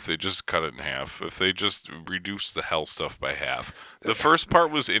into it if they just cut it in half. If they just reduced the hell stuff by half. The first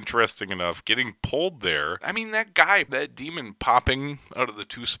part was interesting enough. Getting pulled there. I mean, that demon popping out of the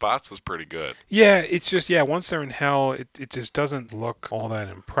two spots is pretty good. Yeah, it's just, once they're in hell, it just doesn't look all that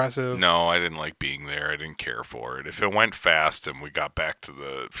impressive. No, I didn't like being there. I didn't care for it. If it went fast and we got back to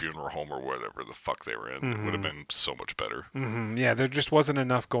the funeral home or whatever the fuck they were in, it would have been so much better. Mm-hmm. Yeah, there just wasn't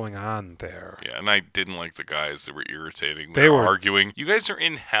enough going on there. Yeah, and I didn't like the guys that were irritating. They were arguing. You guys are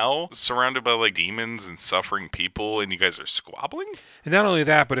in hell, surrounded by like demons and suffering people, and you guys are squabbling? And not only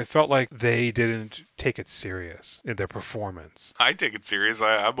that, but it felt like they didn't take it serious in their performance. I take it serious.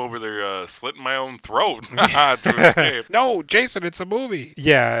 I'm over there slitting my own throat to escape. No, Jason, it's a movie.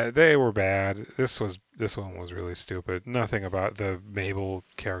 Yeah, they were bad. This one was really stupid. Nothing about the Mabel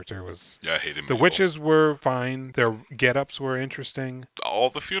character was... Yeah, I hated The Mabel. witches were fine. Their get-ups were interesting. All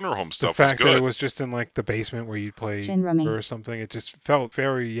the funeral home stuff The was fact good. that it was just in like the basement where you'd play or something, it just felt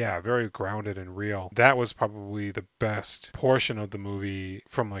very grounded and real. That was probably the best portion of the movie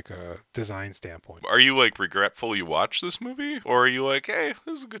from like a design standpoint. Are you like regretful you watched this movie? Or are you like, hey,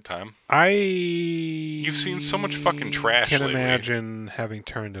 this is a good time? You've seen so much fucking trash can lately. imagine having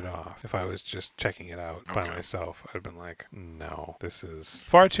turned it off if I was just checking it out by myself. I'd have been like, no, this is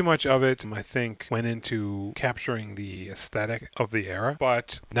far too much of it. I think went into capturing the aesthetic of the era,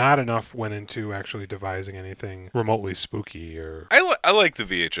 but not enough went into actually devising anything remotely spooky or... I like the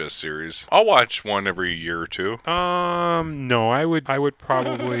VHS series. I'll watch one every year or two. No, I would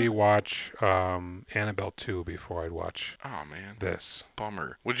probably watch Annabelle 2 before I'd watch this.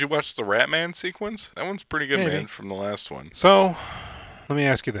 Bummer. Would you watch the Ratman sequence? That one's pretty good, Maybe. man, from the last one. So... Let me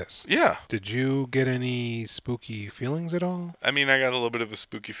ask you this. Yeah. Did you get any spooky feelings at all? I mean, I got a little bit of a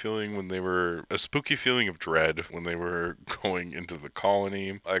spooky feeling a spooky feeling of dread when they were going into the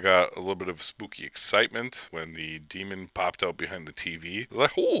colony. I got a little bit of spooky excitement when the demon popped out behind the TV. I was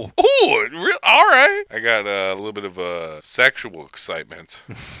like, all right. I got a little bit of a sexual excitement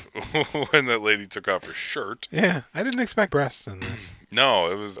when that lady took off her shirt. Yeah, I didn't expect breasts in this.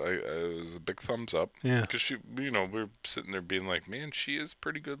 No, it was a big thumbs up. Yeah. Because she, we were sitting there being like, man, she is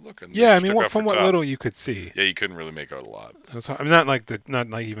pretty good looking. Yeah, I She mean, took off from her what top. little you could see. Yeah, you couldn't really make out a lot. I'm not like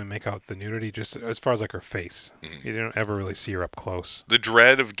even make out the nudity, just as far as like her face. You don't ever really see her up close. The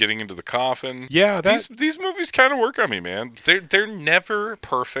dread of getting into the coffin. Yeah, these movies kind of work on me, man. They're never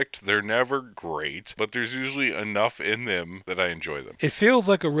perfect. They're never great, but there's usually enough in them that I enjoy them. It feels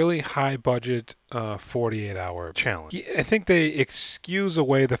like a really high budget 48-hour challenge. I think they excuse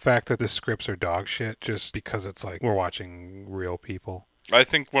away the fact that the scripts are dog shit just because it's like we're watching real people. I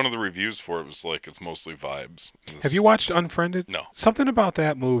think one of the reviews for it was like it's mostly vibes. Have you watched Unfriended? No. Something about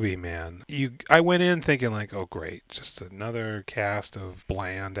that movie, man. I went in thinking like, oh great, just another cast of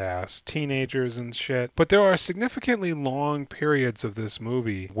bland ass teenagers and shit. But there are significantly long periods of this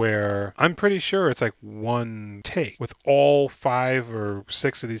movie where I'm pretty sure it's like one take with all 5 or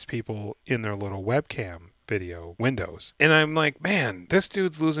 6 of these people in their little webcam video windows. And I'm like, man, this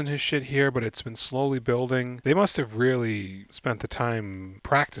dude's losing his shit here, but it's been slowly building. They must have really spent the time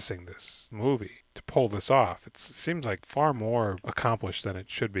practicing this movie to pull this off. It seems like far more accomplished than it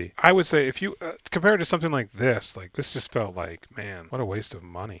should be. I would say if you compare it to something like this just felt like, man, what a waste of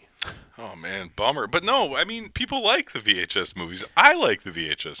money. Oh man, bummer. But no, I mean, people like the VHS movies. I like the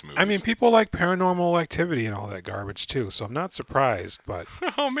VHS movies. I mean, people like Paranormal Activity and all that garbage too, so I'm not surprised, but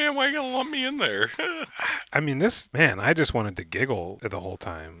oh man, why you gonna lump me in there? I mean, I just wanted to giggle the whole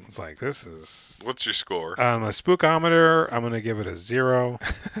time. It's like, this is... What's your score? A spookometer, I'm going to give it a 0.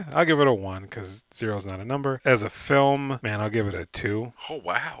 I'll give it a 1 because 0 is not a number. As a film, man, I'll give it a 2. Oh,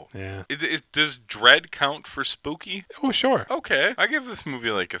 wow. Yeah. Does Dread count for spooky? Oh, sure. Okay. I give this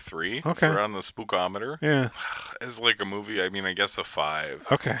movie like a 3. Okay. For on the spookometer. Yeah. As like a movie, I mean, I guess a 5.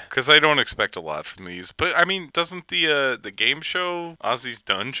 Okay. Because I don't expect a lot from these. But, I mean, doesn't the game show, Ozzy's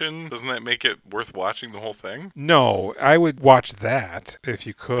Dungeon, doesn't that make it worth watching the whole thing? No, I would watch that if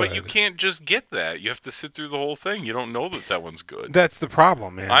you could. But you can't just get that. You have to sit through the whole thing. You don't know that one's good. That's the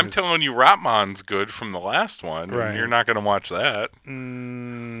problem, man. I'm telling you, Rotman's good from the last one. Right. And you're not going to watch that.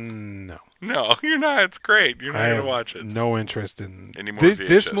 No. No, you're not. It's great. You're not going to watch it. No interest in any more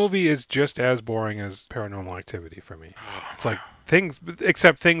this movie is just as boring as Paranormal Activity for me. It's like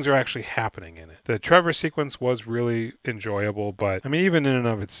except things are actually happening in it. The Trevor sequence was really enjoyable, but I mean, even in and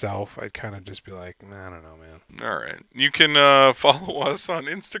of itself, I'd kind of just be like, I don't know, man. All right. You can follow us on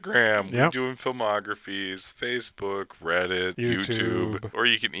Instagram. Yep. We're doing filmographies, Facebook, Reddit, YouTube. Or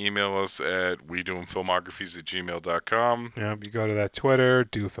you can email us at wedoingfilmographies@gmail.com. Yeah, you go to that Twitter,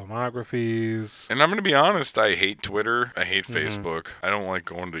 do filmographies. And I'm going to be honest, I hate Twitter. I hate Facebook. I don't like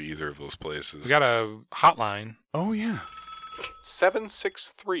going to either of those places. We got a hotline. Oh, yeah.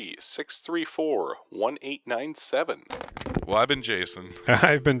 763-634-1897. Well, I've been Jason.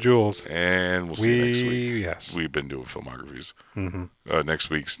 I've been Jules. And we'll see you next week. Yes. We've been doing filmographies. Mm-hmm.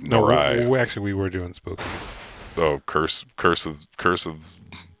 Next week's No, Norai. actually, we were doing Spookies. Oh, curse of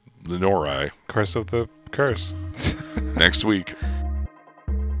the Norai. Curse of the Curse. Next week.